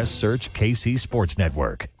 Just search KC Sports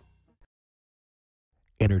Network.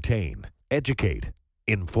 Entertain, educate,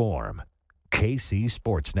 inform. KC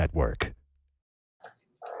Sports Network.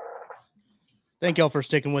 Thank y'all for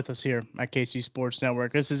sticking with us here at KC Sports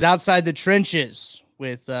Network. This is Outside the Trenches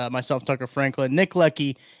with myself, Tucker Franklin, Nick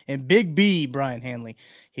Lecky, and Big B, Brian Hanley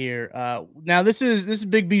here. Now, this is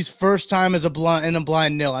Big B's first time as a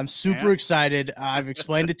blind nil. I'm super excited. I've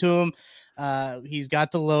explained it to him. He's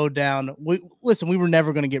got the lowdown. We were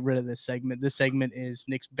never going to get rid of this segment. This segment is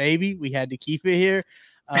Nick's baby. We had to keep it here.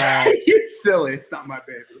 You're silly. It's not my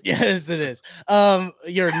baby. Yes, it is.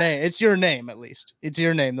 Your name. It's your name, at least. It's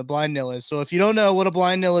your name. The blind nil is. So if you don't know what a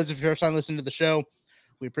blind nil is, if you're first time listening to the show,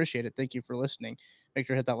 we appreciate it. Thank you for listening. Make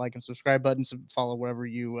sure to hit that like and subscribe button. So follow wherever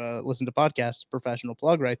you listen to podcasts. Professional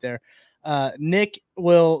plug right there. Nick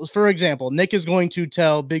will, for example, Nick is going to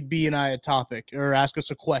tell Big B and I a topic or ask us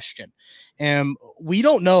a question. And we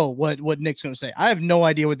don't know what Nick's going to say. I have no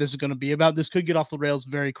idea what this is going to be about. This could get off the rails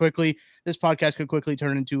very quickly. This podcast could quickly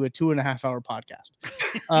turn into a 2.5 hour podcast.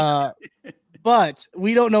 But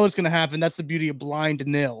we don't know what's going to happen. That's the beauty of blind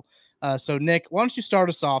nil. So Nick, why don't you start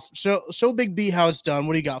us off? Show Big B how it's done.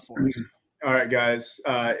 What do you got for us? All right, guys.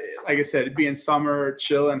 Like I said, it being summer,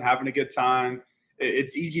 chilling, having a good time.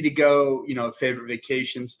 It's easy to go, favorite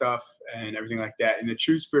vacation stuff and everything like that. In the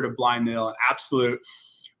true spirit of blind nil, an absolute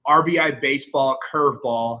RBI baseball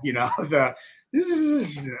curveball, this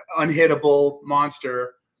is unhittable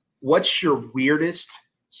monster. What's your weirdest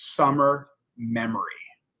summer memory?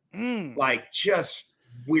 Like just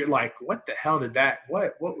weird. Like what the hell did that?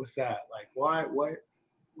 What was that? Like why? What?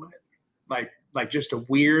 Like just a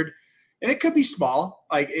weird. And it could be small,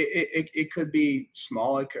 like it could be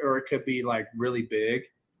small, or it could be like really big,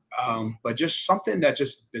 but just something that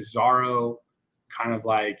just bizarro, kind of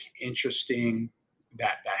like interesting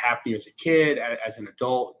that happened as a kid, as an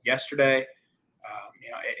adult yesterday.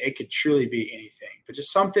 It could truly be anything, but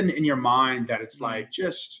just something in your mind that it's like,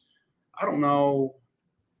 just, I don't know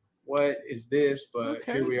what is this, but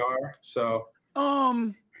here we are. So,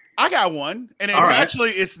 I got one, and it's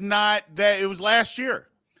actually, it's not that, it was last year.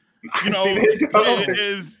 It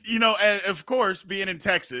is, of course, being in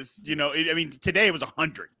Texas, today it was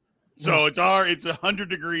 100. So it's 100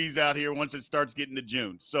 degrees out here once it starts getting to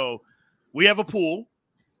June. So we have a pool.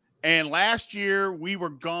 And last year we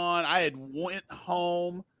were gone. I had went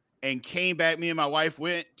home and came back. Me and my wife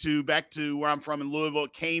went back to where I'm from in Louisville,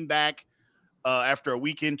 came back after a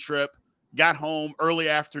weekend trip, got home early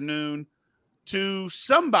afternoon to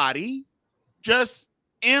somebody just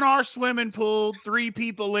in our swimming pool, 3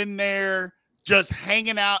 people in there just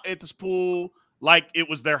hanging out at this pool like it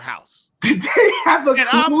was their house. Did they have a cooler?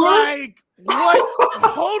 I'm like, what?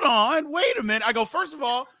 Hold on. Wait a minute. I go, first of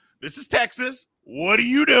all, this is Texas. What are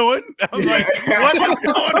you doing? I was like, what is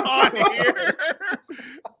going on here?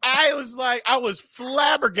 I was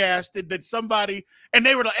flabbergasted that somebody, and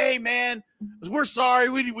they were like, hey, man, we're sorry.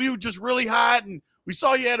 We were just really hot, and we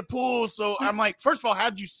saw you at a pool. So I'm like, first of all,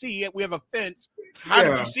 how'd you see it? We have a fence. How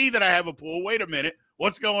did you see that I have a pool? Wait a minute.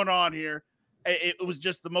 What's going on here? It was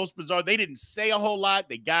just the most bizarre. They didn't say a whole lot.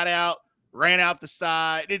 They got out, ran out the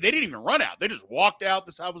side. They didn't even run out. They just walked out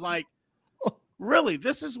the side. I was like, really?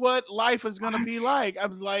 This is what life is going to be like? I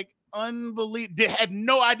was like, unbelievable. They had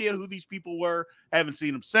no idea who these people were. Haven't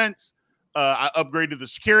seen them since. I upgraded the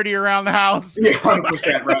security around the house. Yeah,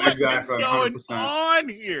 100%. Right, exactly. What's going on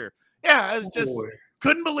here? Yeah, I was just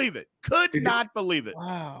couldn't believe it. Could not believe it.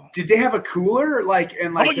 Wow. Did they have a cooler?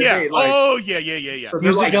 Yeah. So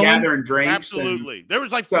they're like gathering drinks. Absolutely. There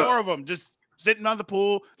was like 4 of them just sitting on the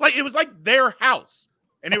pool. Like it was like their house.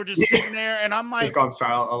 And they were just sitting there. And I'm like, I'm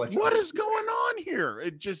sorry, I'll let you what is going on here?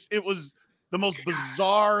 It was the most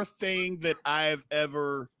bizarre thing that I've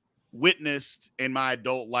ever witnessed in my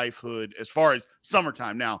adult lifehood as far as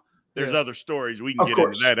summertime. Now, there's other stories. We can get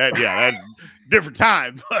into that. That's a different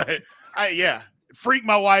time. But freak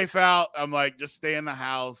my wife out. I'm like, just stay in the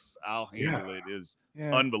house. I'll handle it. Is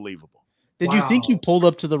unbelievable. Did you think you pulled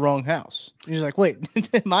up to the wrong house? You're like, wait,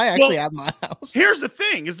 am I actually at my house? Here's the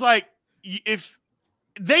thing. It's like, if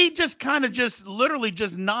they just kind of just literally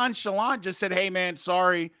just nonchalant just said, hey, man,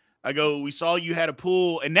 sorry. I go, we saw you had a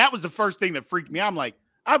pool. And that was the first thing that freaked me out. I'm like,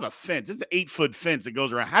 I have a fence. It's an 8-foot fence that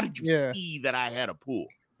goes around. How did you see that I had a pool?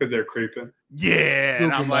 Because they're creeping. Yeah.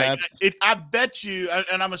 And I'm like, I bet you,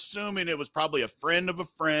 and I'm assuming it was probably a friend of a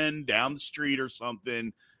friend down the street or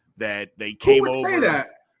something that they came over. Who would say that?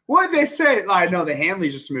 What did they say? I know the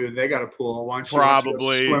Hanleys are smooth. They got a pool.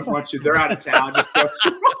 Probably. They're out of town.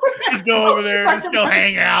 Just go over there. Just go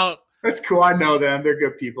hang out. That's cool. I know them. They're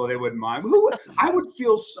good people. They wouldn't mind. I would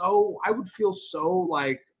feel so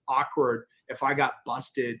like awkward if I got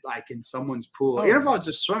busted like in someone's pool. Even if I was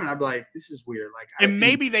just swimming, I'd be like, this is weird. Like, and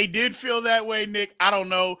maybe they did feel that way, Nick. I don't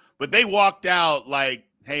know, but they walked out like,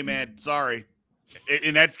 "Hey, man, sorry,"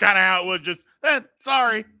 and that's kind of how it was. Just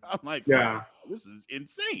sorry. I'm like, yeah, this is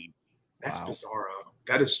insane. That's bizarro.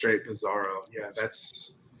 That is straight bizarro. Yeah,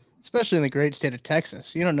 that's especially in the great state of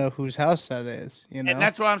Texas. You don't know whose house that is. You know, and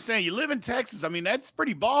that's why I'm saying you live in Texas. I mean, that's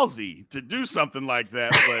pretty ballsy to do something like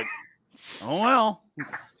that. But oh well.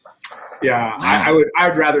 Yeah, I would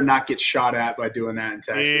rather not get shot at by doing that in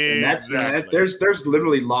Texas. And Exactly. There's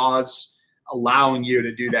literally laws allowing you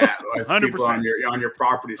to do that with 100%. people on your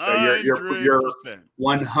property. So you're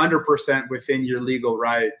 100% within your legal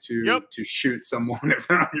right to shoot someone if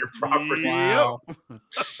they're on your property. Wow.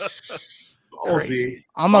 Ballsy.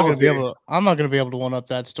 I'm not gonna be able to one up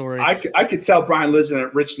that story. I could tell Brian lives in a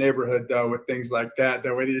rich neighborhood though with things like that.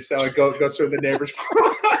 That way you sell it go through the neighbors.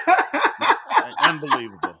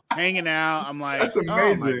 Unbelievable. Hanging out. I'm like, that's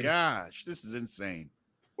amazing. Oh my gosh, this is insane.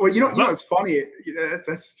 Well, you know it's funny.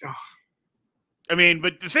 That's I mean,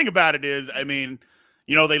 but the thing about it is, I mean,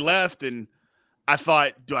 they left and I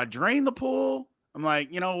thought, do I drain the pool? I'm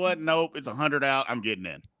like, you know what? Nope, it's 100 out. I'm getting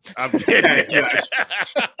in. I'm getting in.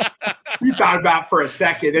 You thought about it for a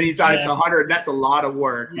second, then you thought it's 100. That's a lot of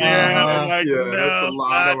work. Yeah, that's a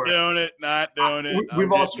lot of work. Not doing it.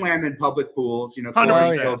 We've all swam in public pools.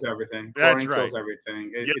 Chlorine kills everything. That's Chlorine kills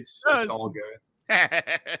everything. It's all good.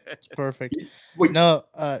 It's perfect. No,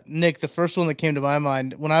 Nick, the first one that came to my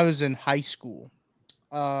mind when I was in high school.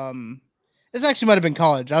 This actually might have been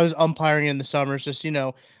college. I was umpiring in the summers, just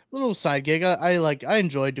little side gig. I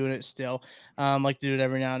enjoy doing it still. Like to do it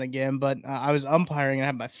every now and again. But I was umpiring and I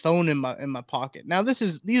had my phone in my pocket. Now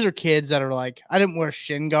these are kids that are like, I didn't wear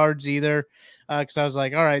shin guards either, because I was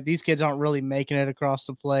like, all right, these kids aren't really making it across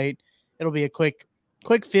the plate. It'll be a quick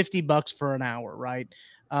 $50 for an hour, right?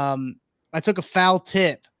 I took a foul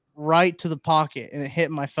tip right to the pocket and it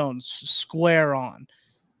hit my phone square on.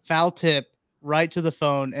 Foul tip right to the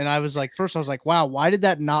phone, and I was like, wow, why did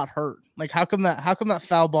that not hurt? Like, how come that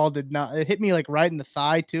foul ball did not? It hit me like right in the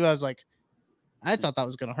thigh too. I was like, I thought that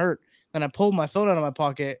was gonna hurt. Then I pulled my phone out of my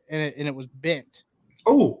pocket, and it was bent.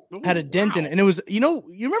 Oh, had a dent in it, and it was you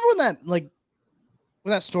remember when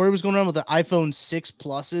that story was going on with the iPhone 6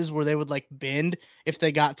 Pluses where they would like bend if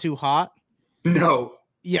they got too hot? No.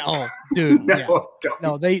 Yeah. Oh, dude. No, yeah. don't.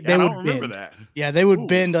 No, they would would remember bend. that. Yeah, they would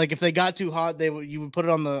bend. Like if they got too hot, you would put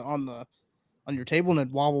it on your table and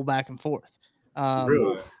it'd wobble back and forth.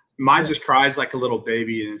 Really? Mine just cries like a little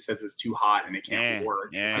baby and it says it's too hot and it can't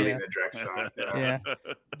work. Yeah. I mean, the direct sign. Yeah.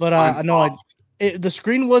 But I know the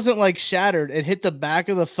screen wasn't like shattered. It hit the back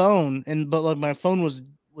of the phone, but like my phone was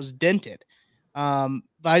dented. But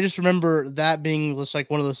I just remember that being just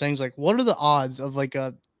like one of those things. Like, what are the odds of like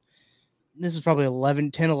this is probably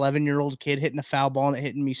 11-year-old kid hitting a foul ball and it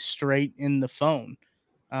hitting me straight in the phone.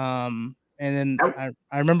 And then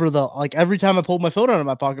I remember every time I pulled my phone out of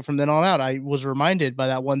my pocket from then on out, I was reminded by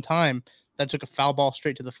that one time that I took a foul ball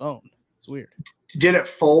straight to the phone. It's weird. Did it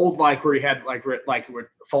fold like where you had like it would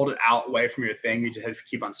fold it out away from your thing? You just had to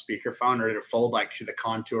keep on speakerphone, or did it fold like to the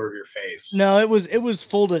contour of your face? No, it was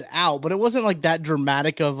folded out, but it wasn't like that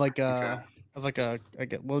dramatic of like a what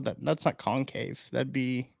would that? That's not concave. That'd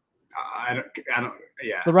be. I don't.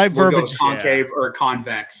 Yeah, the right verbiage. Concave or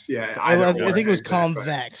convex. Yeah, I think it was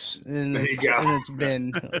convex, and it's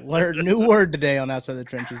been new word today on Outside the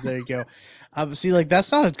Trenches. There you go. See, like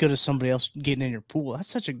that's not as good as somebody else getting in your pool.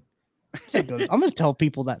 That's good. I'm gonna tell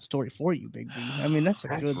people that story for you, Big B. I mean, that's a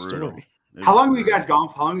good story. How long were you guys gone?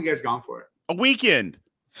 For it? A weekend.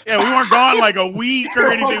 Yeah, we weren't gone like a week or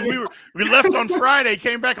anything. We left on Friday,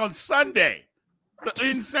 came back on Sunday.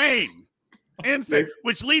 Insane.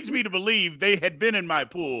 Which leads me to believe they had been in my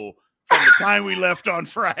pool from the time we left on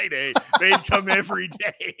Friday. They'd come every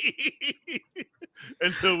day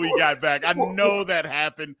until we got back. I know that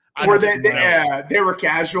happened. They were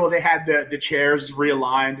casual. They had the chairs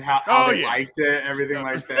realigned, how they liked it, everything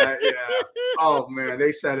like that. Yeah. Oh man,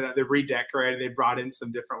 they said it. They redecorated. They brought in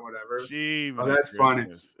some different whatever. That's funny.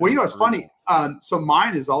 Well, it's funny. So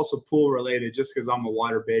mine is also pool related, just because I'm a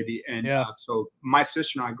water baby, and so my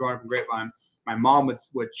sister and I, growing up in Grapevine, my mom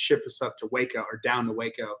would ship us up to Waco or down to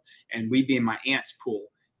Waco, and we'd be in my aunt's pool.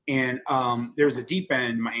 And there was a deep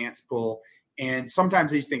end in my aunt's pool. And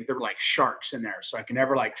sometimes these think they're like sharks in there. So I can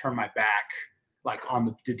never like turn my back like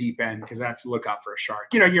on the deep end because I have to look out for a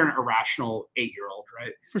shark. You're an irrational 8-year-old,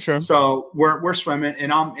 right? For sure. So we're swimming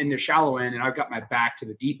and I'm in the shallow end and I've got my back to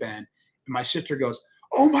the deep end. And my sister goes,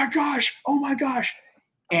 oh my gosh.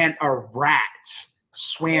 And a rat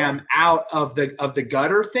swam out of the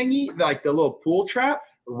gutter thingy, like the little pool trap,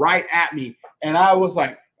 right at me. And I was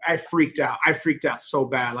like, I freaked out. I freaked out so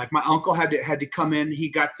bad. Like my uncle had to come in. He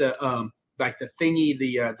got the like the thingy,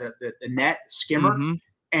 the net skimmer. Mm-hmm.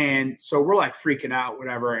 And so we're like freaking out,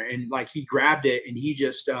 whatever. And like he grabbed it and he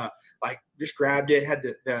just grabbed it, had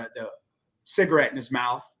the cigarette in his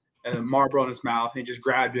mouth, and the Marlboro in his mouth. And he just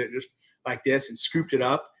grabbed it just like this and scooped it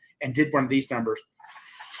up and did one of these numbers.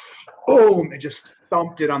 Boom, and just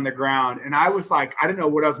thumped it on the ground. And I was like, I don't know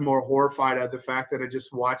what I was more horrified of, the fact that I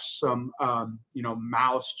just watched some,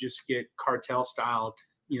 mouse just get cartel style,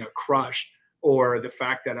 crushed, or the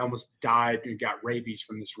fact that I almost died and got rabies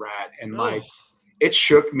from this rat. And like, it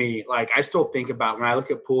shook me. Like, I still think about when I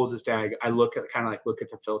look at pools this day, I look at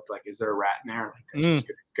the filter, like, is there a rat in there? Like, that's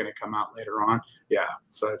just going to come out later on. Yeah.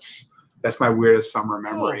 So that's my weirdest summer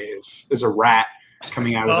memory is a rat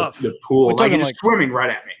coming out of the pool. Like, it's swimming right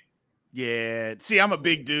at me. Yeah. See, I'm a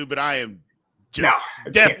big dude, but I am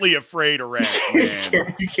definitely afraid of rats,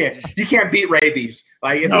 man. You can't beat rabies.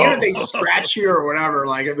 Like, if they scratch you or whatever,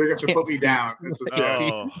 like, they're going to put me down. It's just, you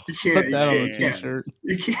can't. Put that on the t-shirt.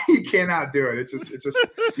 You cannot do it. It's just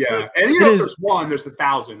yeah. And there's one, there's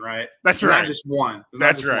 1,000, right? That's right. Not just one.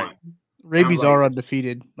 That's right. One. Rabies are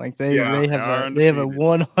undefeated. Like they have a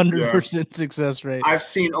 100% success rate. I've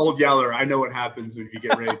seen Old Yeller. I know what happens when you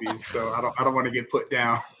get rabies, so I don't want to get put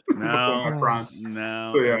down.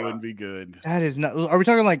 No, it wouldn't be good. That is not. Are we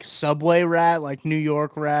talking like Subway rat, like New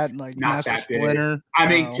York rat, like not Master that Splinter? Big. I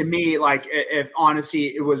mean, to me, like, if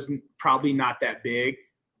honestly, it was probably not that big.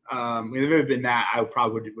 If it had been that, I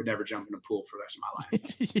probably would never jump in a pool for the rest of my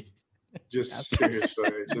life. Just seriously,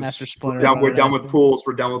 Master Splinter. We're done with pools.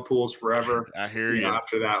 We're done with pools forever. I hear you.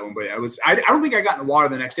 After that one, but I don't think I got in the water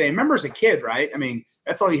the next day. I remember as a kid, right? I mean,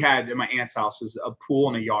 that's all you had in my aunt's house was a pool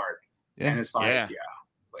and a yard, and it's like, that's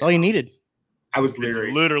all you needed. I was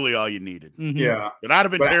literally all you needed. Mm-hmm. Yeah, but I'd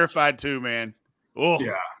have been terrified too, man. Oh,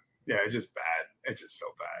 yeah. It's just bad. It's just so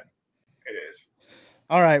bad. It is.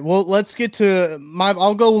 All right, well, let's get to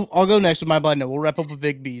I'll go next with my blind note. We'll wrap up with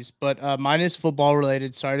Big B's, but mine is football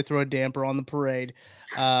related. Sorry to throw a damper on the parade,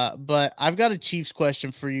 but I've got a Chiefs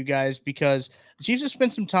question for you guys because the Chiefs have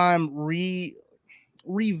spent some time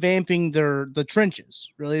revamping the trenches.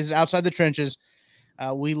 Really, this is outside the trenches.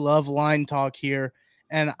 We love line talk here,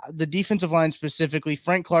 and the defensive line specifically.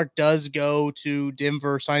 Frank Clark does go to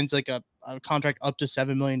Denver, signs like a contract up to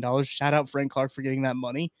 $7 million. Shout out Frank Clark for getting that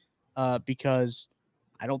money, because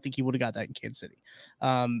I don't think he would have got that in Kansas City.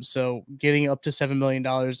 So getting up to $7 million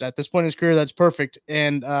at this point in his career, that's perfect.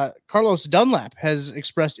 And Carlos Dunlap has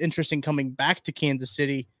expressed interest in coming back to Kansas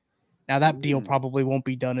City. Now that deal probably won't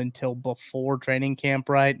be done until before training camp,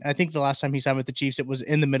 right? I think the last time he signed with the Chiefs, it was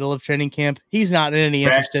in the middle of training camp. He's not any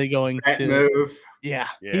interested in going to move. Yeah.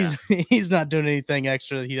 He's not doing anything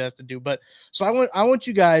extra that he has to do. But so I want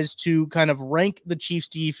you guys to kind of rank the Chiefs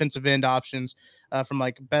defensive end options from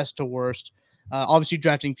like best to worst. Obviously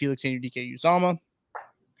drafting Felix Anudike-Uzomah,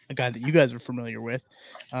 a guy that you guys are familiar with.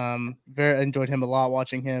 Very enjoyed him a lot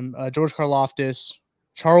watching him. George Karlaftis,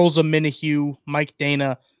 Charles Omenihu, Mike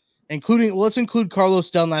Dana, let's include Carlos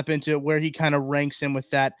Dunlap into it, where he kind of ranks in with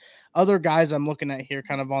that. Other guys I'm looking at here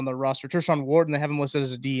kind of on the roster. Tershawn Wharton, they have him listed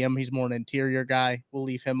as a DM. He's more an interior guy. We'll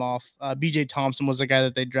leave him off. BJ Thompson was a guy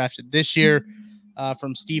that they drafted this year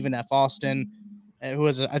from Stephen F. Austin, who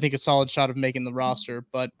has, I think, a solid shot of making the roster.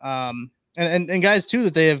 But and guys too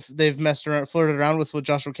that they've flirted around with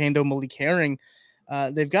Joshua Kando, Malik Herring.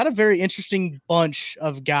 They've got a very interesting bunch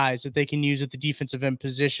of guys that they can use at the defensive end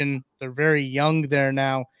position. They're very young there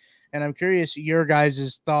now, and I'm curious your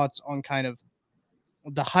guys' thoughts on kind of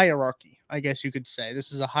the hierarchy, I guess you could say.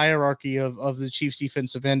 This is a hierarchy of the Chiefs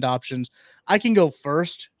defensive end options. I can go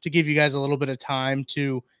first to give you guys a little bit of time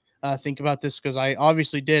to think about this, because I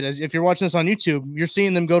obviously did. As if you're watching this on YouTube, you're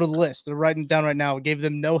seeing them go to the list. They're writing it down right now. I gave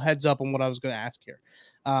them no heads up on what I was going to ask here.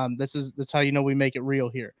 That's how you know we make it real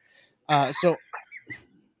here. So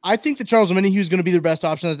I think that Charles Omenihu is going to be the best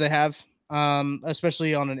option that they have,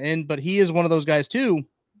 especially on an end. But he is one of those guys too,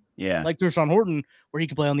 like Tershawn Horton, where he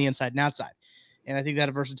can play on the inside and outside. And I think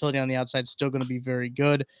that versatility on the outside is still going to be very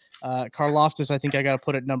good. Karlaftis, I think I got to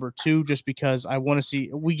put at number 2, just because I want to see.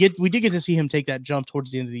 We did get to see him take that jump towards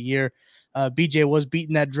the end of the year. BJ was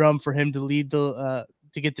beating that drum for him to lead to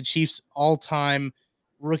get the Chiefs' all-time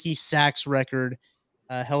rookie sacks record,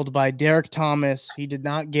 held by Derek Thomas. He did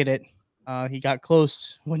not get it. He got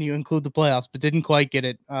close when you include the playoffs, but didn't quite get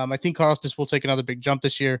it. I think Karlaftis will take another big jump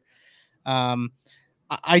this year.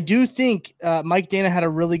 I do think Mike Dana had a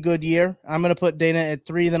really good year. I'm going to put Dana at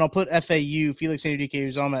 3. Then I'll put FAU, Felix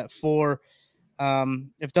Anudike-Uzomah, at 4.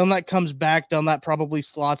 If Dunlap comes back, Dunlap probably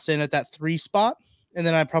slots in at that 3 spot. and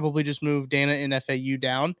then I probably just move Dana and FAU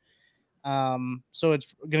down. So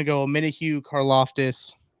it's going to go Minihue,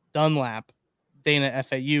 Karlaftis, Dunlap, Dana,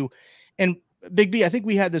 FAU. And Big B, I think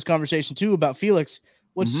we had this conversation too about Felix.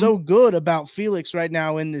 What's so good about Felix right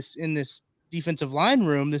now in this defensive line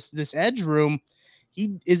room, this edge room,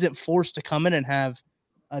 he isn't forced to come in and have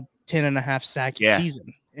a 10.5 sack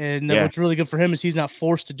season. And what's really good for him is he's not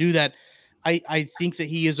forced to do that. I think that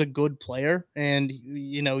he is a good player. And,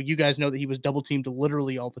 you guys know that he was double teamed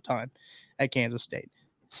literally all the time at Kansas State.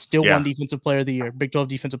 Still won Defensive Player of the Year, Big 12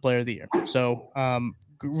 Defensive Player of the Year. So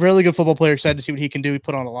really good football player. Excited to see what he can do. He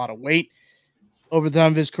put on a lot of weight over the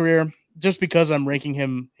time of his career. Just because I'm ranking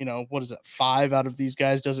him, 5 out of these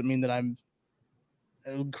guys doesn't mean that I'm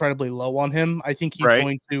incredibly low on him. I think he's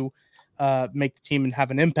going to make the team and have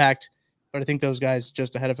an impact. But I think those guys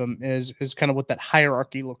just ahead of him is kind of what that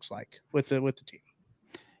hierarchy looks like with the team.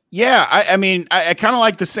 Yeah, I mean, I kind of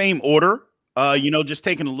like the same order. Just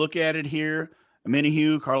taking a look at it here.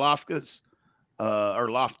 Minihue, Karlaftis, or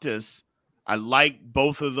Loftus. I like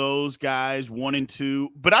both of those guys, 1 and 2,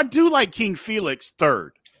 but I do like King Felix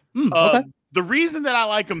third. Okay. The reason that I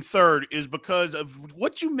like him third is because of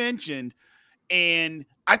what you mentioned, and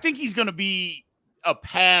I think he's going to be a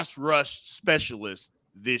pass rush specialist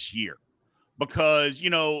this year because,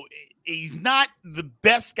 he's not the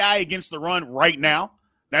best guy against the run right now.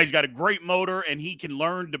 Now he's got a great motor and he can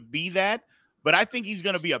learn to be that. But I think he's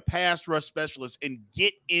going to be a pass rush specialist and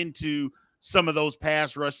get into some of those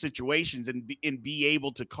pass rush situations and be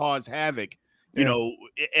able to cause havoc.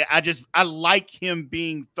 I like him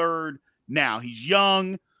being third now. He's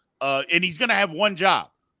young, and he's going to have one job,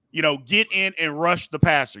 get in and rush the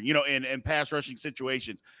passer, in pass rushing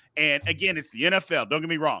situations. And again, it's the NFL. Don't get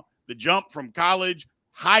me wrong. The jump from college,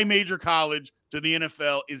 high major college to the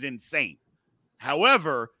NFL is insane.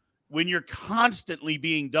 However, when you're constantly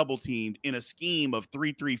being double teamed in a scheme of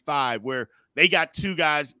 3-3-5, where they got 2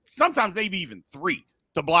 guys, sometimes maybe even 3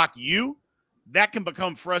 to block you, that can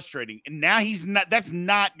become frustrating. And now that's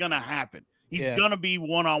not going to happen. He's going to be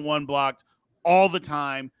one-on-one blocked all the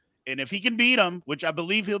time. And if he can beat him, which I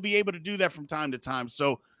believe he'll be able to do that from time to time.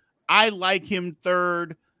 So I like him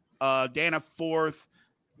third, Dana fourth.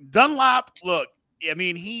 Dunlap, look, I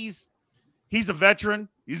mean, he's a veteran.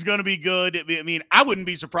 He's going to be good. I mean, I wouldn't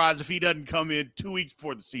be surprised if he doesn't come in 2 weeks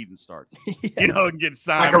before the season starts, and get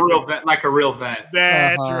signed. Like a real vet.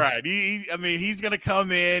 That's right. He's going to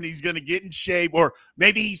come in. He's going to get in shape, or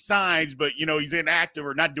maybe he signs, but, he's inactive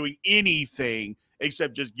or not doing anything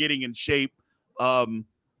except just getting in shape. But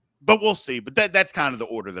we'll see. But that's kind of the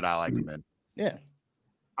order that I like him in. Yeah.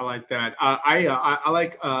 I like that. I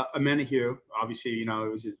like Minihue. Obviously, it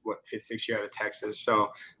was his 5th, 6th year out of Texas. So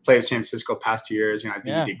played with San Francisco past 2 years. I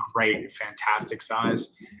think he did great, fantastic size.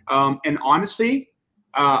 And honestly,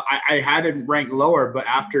 I had him ranked lower, but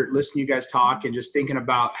after listening to you guys talk and just thinking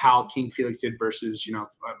about how King Felix did versus, I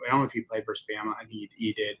don't know if he played versus Bama. I think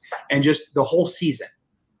he did, and just the whole season.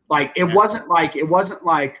 Like it wasn't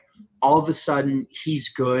like all of a sudden he's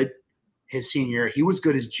good his senior year. He was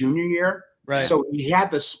good his junior year. Right. So he had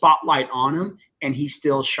the spotlight on him and he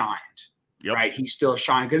still shined. Yep. Right. He still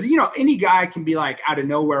shined because, any guy can be like out of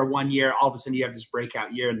nowhere one year, all of a sudden you have this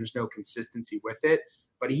breakout year and there's no consistency with it.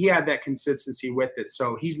 But he had that consistency with it.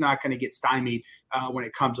 So he's not going to get stymied when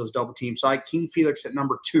it comes to those double teams. So I like King Felix at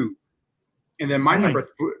number 2. And then my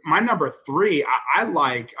number 3, I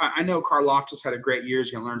like. I know Karlaftis had a great year.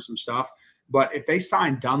 He's going to learn some stuff. But if they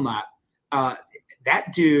sign Dunlap,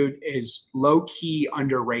 that dude is low key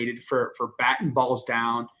underrated for batting balls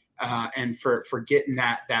down and for getting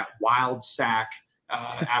that wild sack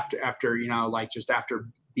after after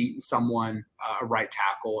beating someone, a right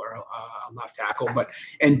tackle or a left tackle.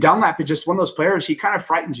 And Dunlap is just one of those players. He kind of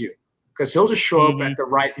frightens you because he'll just show up at the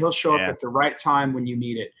right. He'll show up at the right time when you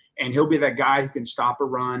need it, and he'll be that guy who can stop a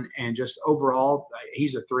run. And just overall,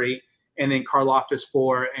 he's a 3. And then Karlaftis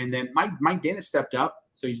 4, and then Mike Dennis stepped up.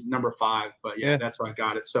 So he's number 5, but that's why I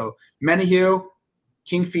got it. So Minihue,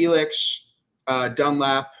 King Felix,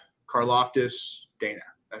 Dunlap, Karlaftis, Dana.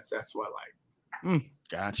 That's what I like.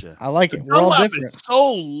 Gotcha. I like it. We're Dunlap all different. is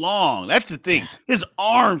so long. That's the thing. His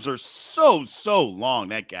arms are so long.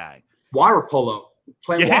 That guy. Water polo.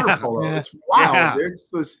 Playing water polo. Yeah. It's wild.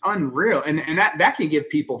 It's unreal. And that can give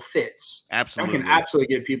people fits. Absolutely. That can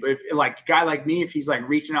absolutely give people, if like a guy like me, if he's like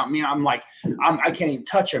reaching out me, I'm like, I can't even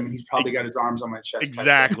touch him. And he's probably got his arms on my chest.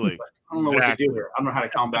 Exactly. I don't know what to do here. I don't know how to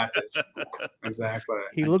combat this. Exactly.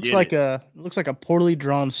 He looks like a poorly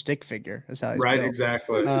drawn stick figure. Is how he's built.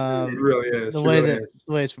 Exactly. It really is. The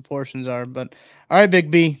way his proportions are. But all right, Big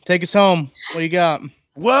B, take us home. What do you got?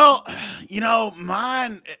 Well,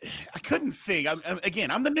 mine, I couldn't think.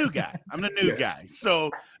 I'm the new guy. I'm the new guy.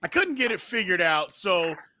 So I couldn't get it figured out.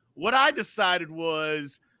 So what I decided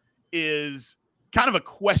is kind of a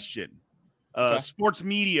question, sports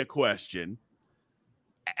media question.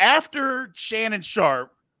 After Shannon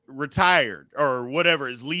Sharp retired or whatever,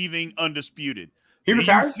 is leaving Undisputed, He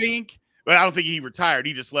retired? You think, well, I don't think he retired.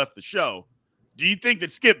 He just left the show. Do you think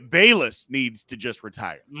that Skip Bayless needs to just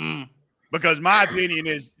retire? Because my opinion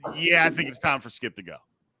is, I think it's time for Skip to go.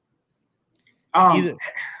 Go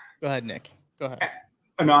ahead, Nick. Go ahead.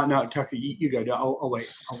 No, Tucker, you go. I'll wait.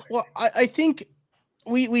 Well, I think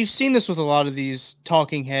we've seen this with a lot of these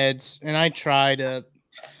talking heads, and I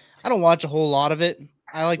don't watch a whole lot of it.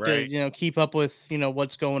 I like to, keep up with,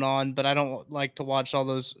 what's going on, but I don't like to watch all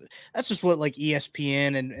those. That's just what like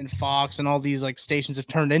ESPN and Fox and all these like stations have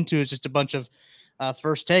turned into, is just a bunch of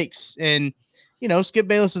first takes. And, Skip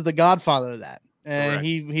Bayless is the godfather of that.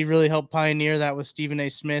 He really helped pioneer that with Stephen A.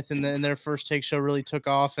 Smith, and their first take show really took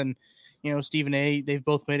off. And, Stephen A., they've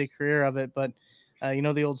both made a career of it. But,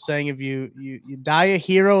 the old saying of you die a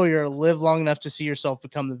hero, or you live long enough to see yourself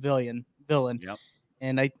become the villain. Yep.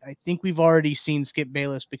 And I think we've already seen Skip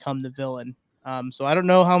Bayless become the villain. So I don't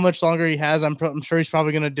know how much longer he has. I'm sure he's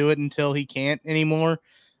probably going to do it until he can't anymore,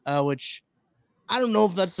 which I don't know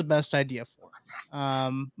if that's the best idea for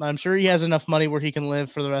him. But I'm sure he has enough money where he can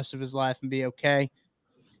live for the rest of his life and be okay.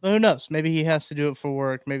 But who knows? Maybe he has to do it for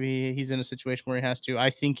work. Maybe he's in a situation where he has to. I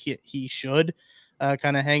think he should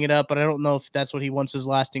kind of hang it up, but I don't know if that's what he wants his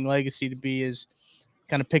lasting legacy to be, is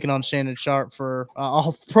kind of picking on Shannon Sharp for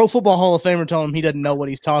a Pro Football Hall of Famer telling him he doesn't know what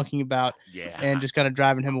he's talking about, and just kind of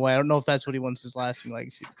driving him away. I don't know if that's what he wants his lasting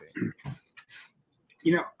legacy to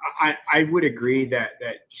be. I would agree that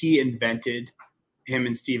he invented, him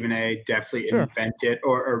and Stephen A. definitely invented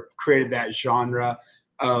or created that genre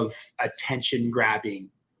of attention grabbing,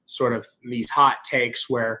 sort of these hot takes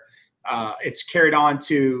where it's carried on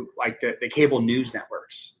to like the cable news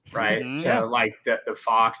networks, right? Mm-hmm. So like the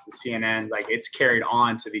Fox, the CNN, like it's carried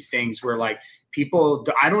on to these things where like people,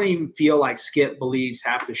 I don't even feel like Skip believes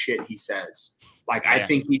half the shit he says. Like I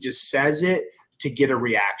think he just says it to get a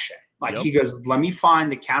reaction. Like he goes, let me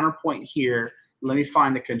find the counterpoint here. Let me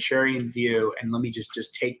find the contrarian view, and let me just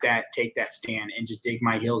take that stand and just dig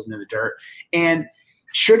my heels into the dirt. And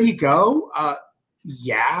should he go?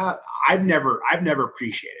 I've never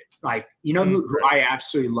appreciated it. Like, who I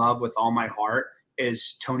absolutely love with all my heart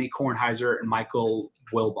is Tony Kornheiser and Michael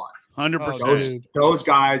Wilbon. 100%. Those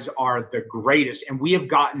guys are the greatest, and we have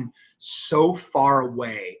gotten so far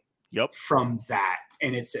away from that.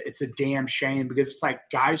 And it's a damn shame, because it's like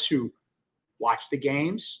guys who watch the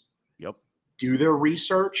games, do their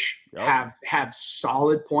research, have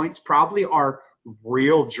solid points, probably are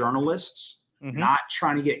real journalists, not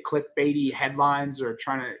trying to get clickbaity headlines or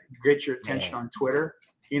trying to get your attention on Twitter,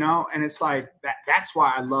 and it's like that's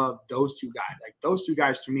why I love those two guys. Like those two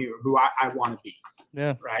guys to me are who I want to be.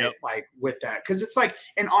 Yeah. Right. Yep. Like with that. Cause it's like,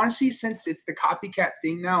 and honestly, since it's the copycat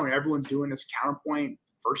thing now and everyone's doing this counterpoint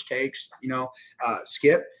first takes,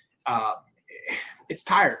 Skip, it's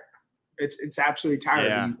tired. It's absolutely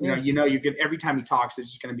tired. Yeah. You get every time he talks,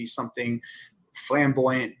 there's going to be something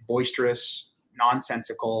flamboyant, boisterous,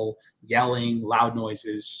 nonsensical, yelling, loud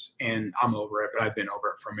noises, and I'm over it. But I've been over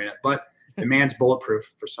it for a minute. But the man's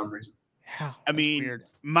bulletproof for some reason. Yeah, I mean, weird.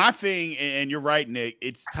 My thing, and you're right, Nick,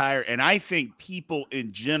 it's tired. And I think people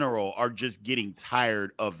in general are just getting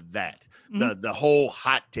tired of that. The whole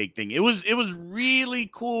hot take thing. It was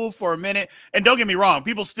really cool for a minute. And don't get me wrong,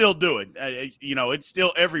 people still do it. It's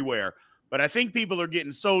still everywhere. But I think people are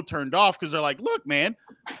getting so turned off because they're like, look, man,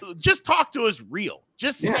 just talk to us real.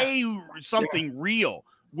 Just say something real.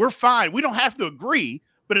 We're fine. We don't have to agree,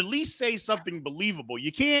 but at least say something believable.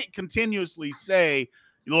 You can't continuously say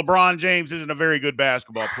LeBron James isn't a very good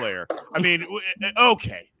basketball player. I mean,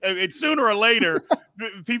 okay. Sooner or later,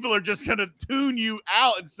 people are just going to tune you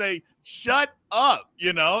out and say, shut up.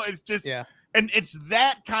 It's just, and it's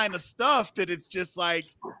that kind of stuff that it's just like,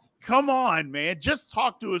 come on, man, just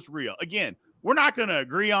talk to us real. Again, we're not going to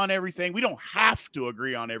agree on everything. We don't have to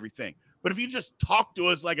agree on everything. But if you just talk to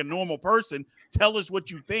us like a normal person, tell us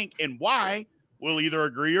what you think and why, we'll either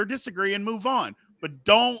agree or disagree and move on. But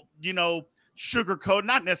don't, sugarcoat,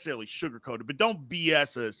 not necessarily sugarcoat it, but don't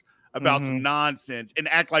BS us about some nonsense and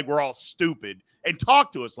act like we're all stupid and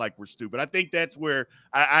talk to us like we're stupid. I think that's where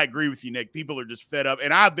I agree with you, Nick. People are just fed up,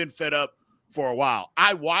 and I've been fed up for a while.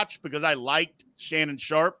 I watched because I liked Shannon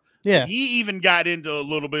Sharp. Yeah. He even got into a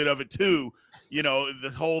little bit of it too,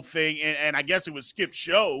 the whole thing. And I guess it was Skip's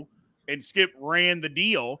show, and Skip ran the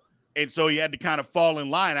deal. And so he had to kind of fall in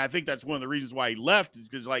line. I think that's one of the reasons why he left, is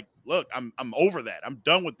because, like, look, I'm over that. I'm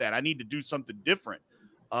done with that. I need to do something different.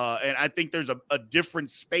 And I think there's a different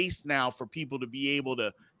space now for people to be able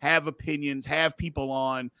to have opinions, have people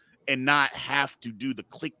on, and not have to do the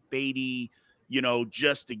clickbaity,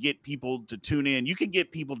 just to get people to tune in. You can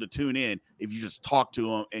get people to tune in if you just talk to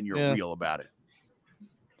them and you're real about it.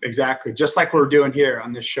 Exactly. Just like we're doing here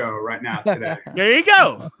on this show right now today. There you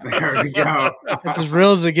go. There we go. It's as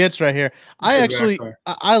real as it gets right here. I Exactly. actually,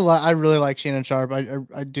 I really like Shannon Sharp.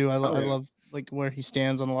 I do. I love like where he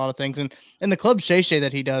stands on a lot of things, and the club Shay Shay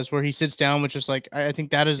that he does, where he sits down, which is like, I think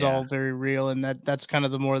that is all very real. And that's kind of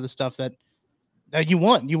the more of the stuff that you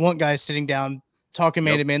want. You want guys sitting down, talking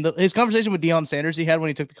man to man. His conversation with Deion Sanders he had when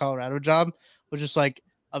he took the Colorado job was just like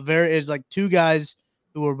it's like two guys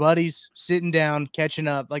who were buddies sitting down, catching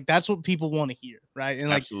up. Like, that's what people want to hear, right? And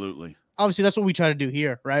like, absolutely, obviously that's what we try to do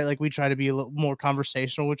here, right? Like, we try to be a little more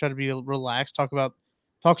conversational. We try to be relaxed, talk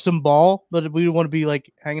some ball, but we want to be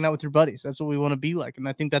like hanging out with your buddies. That's what we want to be like. And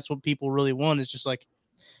I think that's what people really want, is just like,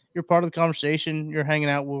 you're part of the conversation. You're hanging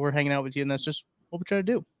out where we're hanging out with you. And that's just what we try to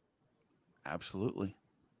do. Absolutely.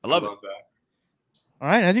 I love it. That. All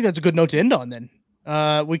right. I think that's a good note to end on then.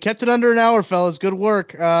 We kept it under an hour, fellas. Good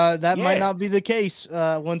work. That might not be the case.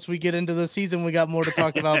 Once we get into the season, we got more to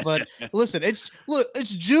talk about, but listen, it's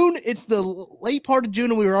June. It's the late part of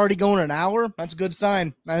June and we were already going an hour. That's a good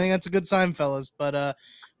sign. I think that's a good sign, fellas, but,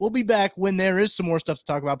 we'll be back when there is some more stuff to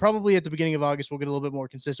talk about. Probably at the beginning of August, we'll get a little bit more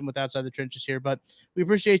consistent with Outside the Trenches here, but we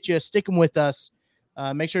appreciate you sticking with us.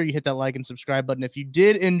 Make sure you hit that like and subscribe button. If you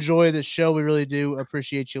did enjoy the show, we really do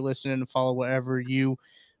appreciate you listening and follow wherever you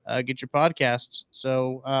get your podcasts.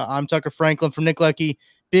 So I'm Tucker Franklin from Nick Lecky,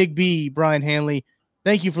 Big B, Brian Hanley.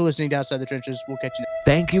 Thank you for listening to Outside the Trenches. We'll catch you next.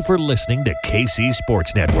 Thank you for listening to KC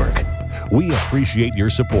Sports Network. We appreciate your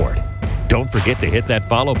support. Don't forget to hit that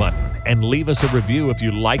follow button and leave us a review if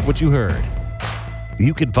you like what you heard.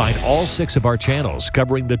 You can find all 6 of our channels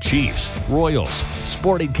covering the Chiefs, Royals,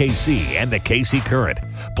 Sporting KC, and the KC Current,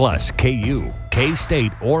 plus KU,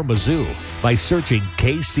 K-State, or Mizzou by searching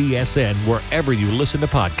KCSN wherever you listen to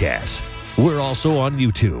podcasts. We're also on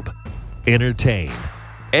YouTube. Entertain,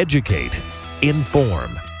 educate, inform.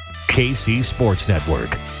 KC Sports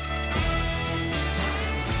Network.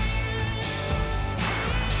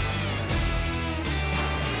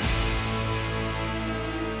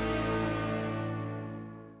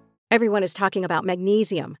 Everyone is talking about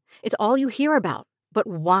magnesium. It's all you hear about. But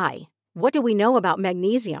why? What do we know about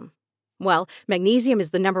magnesium? Well, magnesium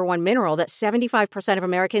is the #1 mineral that 75% of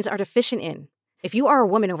Americans are deficient in. If you are a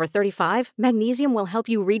woman over 35, magnesium will help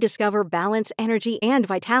you rediscover balance, energy, and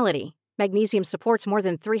vitality. Magnesium supports more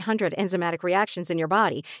than 300 enzymatic reactions in your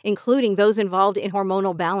body, including those involved in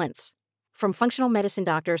hormonal balance. From functional medicine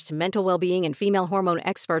doctors to mental well-being and female hormone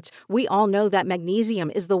experts, we all know that magnesium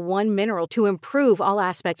is the one mineral to improve all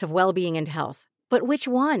aspects of well-being and health. But which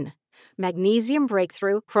one? Magnesium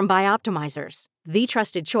Breakthrough from Bioptimizers, the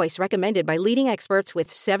trusted choice recommended by leading experts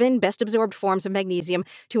with 7 best-absorbed forms of magnesium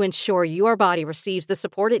to ensure your body receives the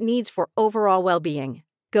support it needs for overall well-being.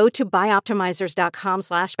 Go to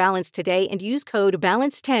bioptimizers.com/balance today and use code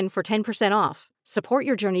BALANCE10 for 10% off. Support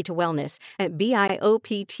your journey to wellness at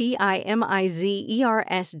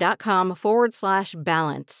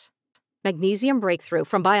bioptimizers.com/balance. Magnesium Breakthrough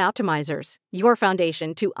from Bioptimizers, your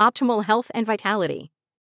foundation to optimal health and vitality.